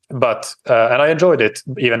 But I enjoyed it,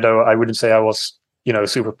 even though I wouldn't say I was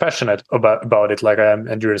super passionate about it like I am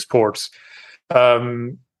endurance sports.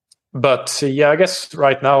 But yeah, I guess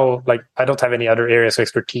right now, like, I don't have any other areas of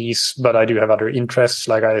expertise, but I do have other interests.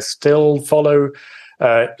 Like I still follow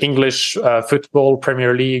English football,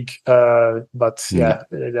 Premier League, but yeah,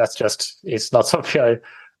 that's just, it's not something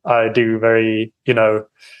I do very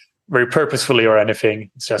very purposefully or anything.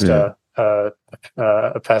 It's just a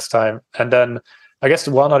pastime. And then I guess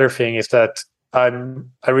one other thing is that I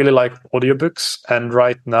really like audiobooks, and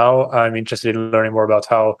right now I'm interested in learning more about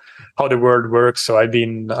how the world works. So I've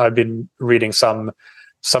been reading some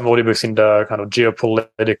audiobooks in the kind of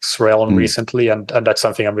geopolitics realm recently, and that's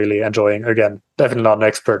something I'm really enjoying. Again, definitely not an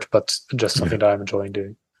expert, but just something that I'm enjoying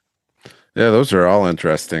doing. Yeah, those are all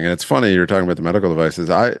interesting. And it's funny you're talking about the medical devices.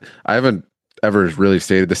 I haven't ever really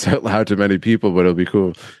stated this out loud to many people, but it'll be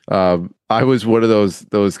cool. I was one of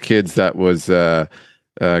those kids that was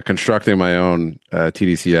constructing my own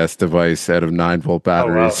TDCS device out of 9-volt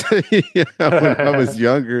batteries. Oh, wow. When I was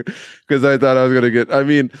younger, because I thought I was going to get, I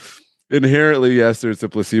mean, inherently, yes, there's a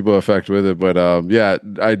placebo effect with it, but yeah,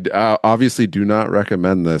 I obviously do not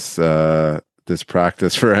recommend this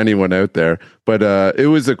practice for anyone out there. But it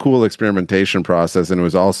was a cool experimentation process, and it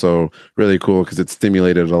was also really cool because it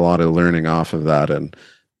stimulated a lot of learning off of that. And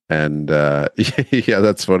yeah,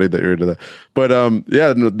 that's funny that you're into that. But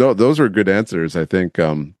yeah, no, those were good answers. I think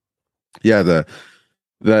yeah, the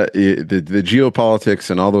geopolitics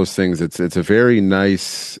and all those things. It's a very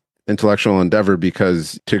nice intellectual endeavor,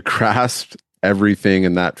 because to grasp everything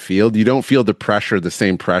in that field, you don't feel the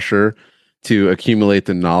same pressure to accumulate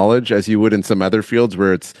the knowledge as you would in some other fields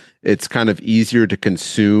where it's kind of easier to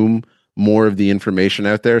consume more of the information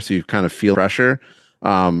out there, so you kind of feel pressure.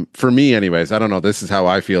 For me anyways, I don't know, this is how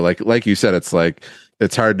I feel. Like you said,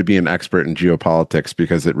 it's hard to be an expert in geopolitics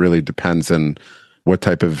because it really depends on what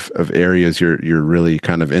type of areas you're really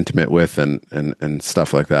kind of intimate with and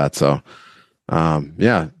stuff like that. So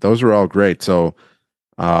yeah, those were all great. So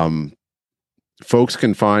folks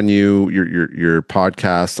can find your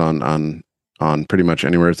podcast on pretty much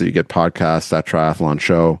anywhere that you get podcasts, that Triathlon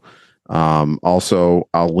Show. Also,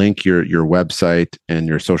 I'll link your website and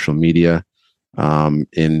your social media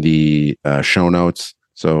in the show notes,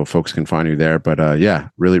 so folks can find you there. But yeah,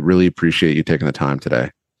 really appreciate you taking the time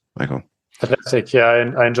today, Michael. Fantastic.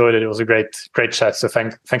 Yeah, I enjoyed it. It was a great chat. So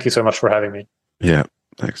thank you so much for having me. Yeah,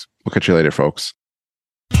 thanks. We'll catch you later, folks.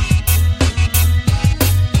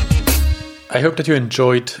 I hope that you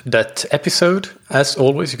enjoyed that episode. As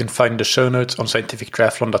always, you can find the show notes on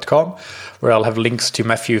scientifictriathlon.com, where I'll have links to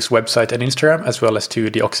Matthew's website and Instagram, as well as to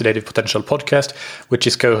the Oxidative Potential podcast, which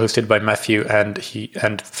is co-hosted by Matthew and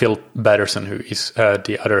Phil Batterson, who is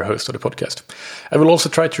the other host of the podcast. I will also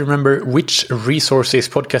try to remember which resources,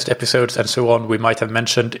 podcast episodes, and so on we might have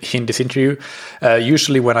mentioned in this interview.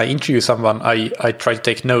 Usually when I interview someone, I try to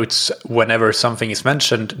take notes whenever something is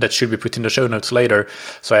mentioned that should be put in the show notes later.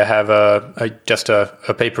 So I have just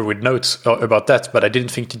a paper with notes about that, but I didn't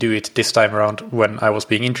think to do it this time around when I was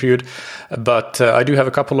being interviewed. But I do have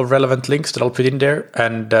a couple of relevant links that I'll put in there.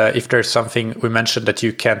 And if there's something we mentioned that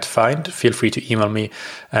you can't find, feel free to email me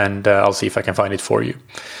and I'll see if I can find it for you.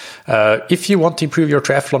 If you want to improve your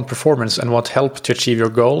triathlon performance and want help to achieve your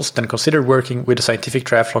goals, then consider working with a scientific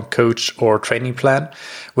triathlon coach or training plan.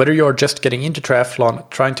 Whether you're just getting into triathlon,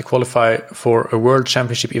 trying to qualify for a world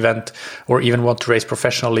championship event, or even want to race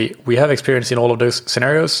professionally, we have experience in all of those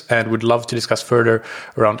scenarios and would love to discuss further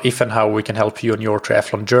around if and how we can help you on your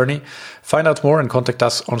triathlon journey. Find out more and contact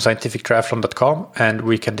us on scientifictriathlon.com, and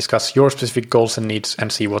we can discuss your specific goals and needs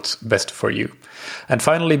and see what's best for you. And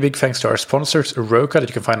finally, big thanks to our sponsors, Roka, that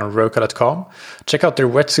you can find on roka.com. Check out their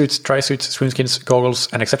wetsuits, tri-suits, swimskins, goggles,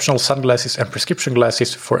 and exceptional sunglasses and prescription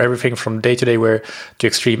glasses for everything from day-to-day wear to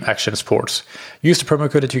extreme action sports. Use the promo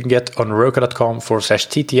code that you can get on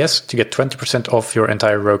roka.com/TTS to get 20% off your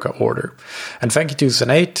entire Roka order. And thank you to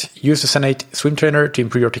Zen8. Use the Zen8 swim trainer to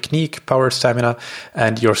improve your technique, power, stamina,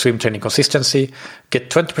 and your swim training consistency. Get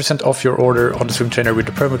 20% off your order on the swim trainer with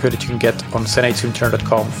the promo code that you can get on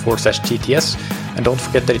zen8swimtrainer.com/TTS. And don't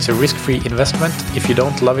forget that it's a risk-free investment. If you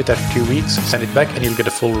don't love it after 2 weeks, send it back and you'll get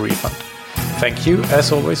a full refund. Thank you,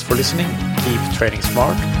 as always, for listening. Keep training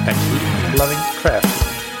smart and keep loving triathlon.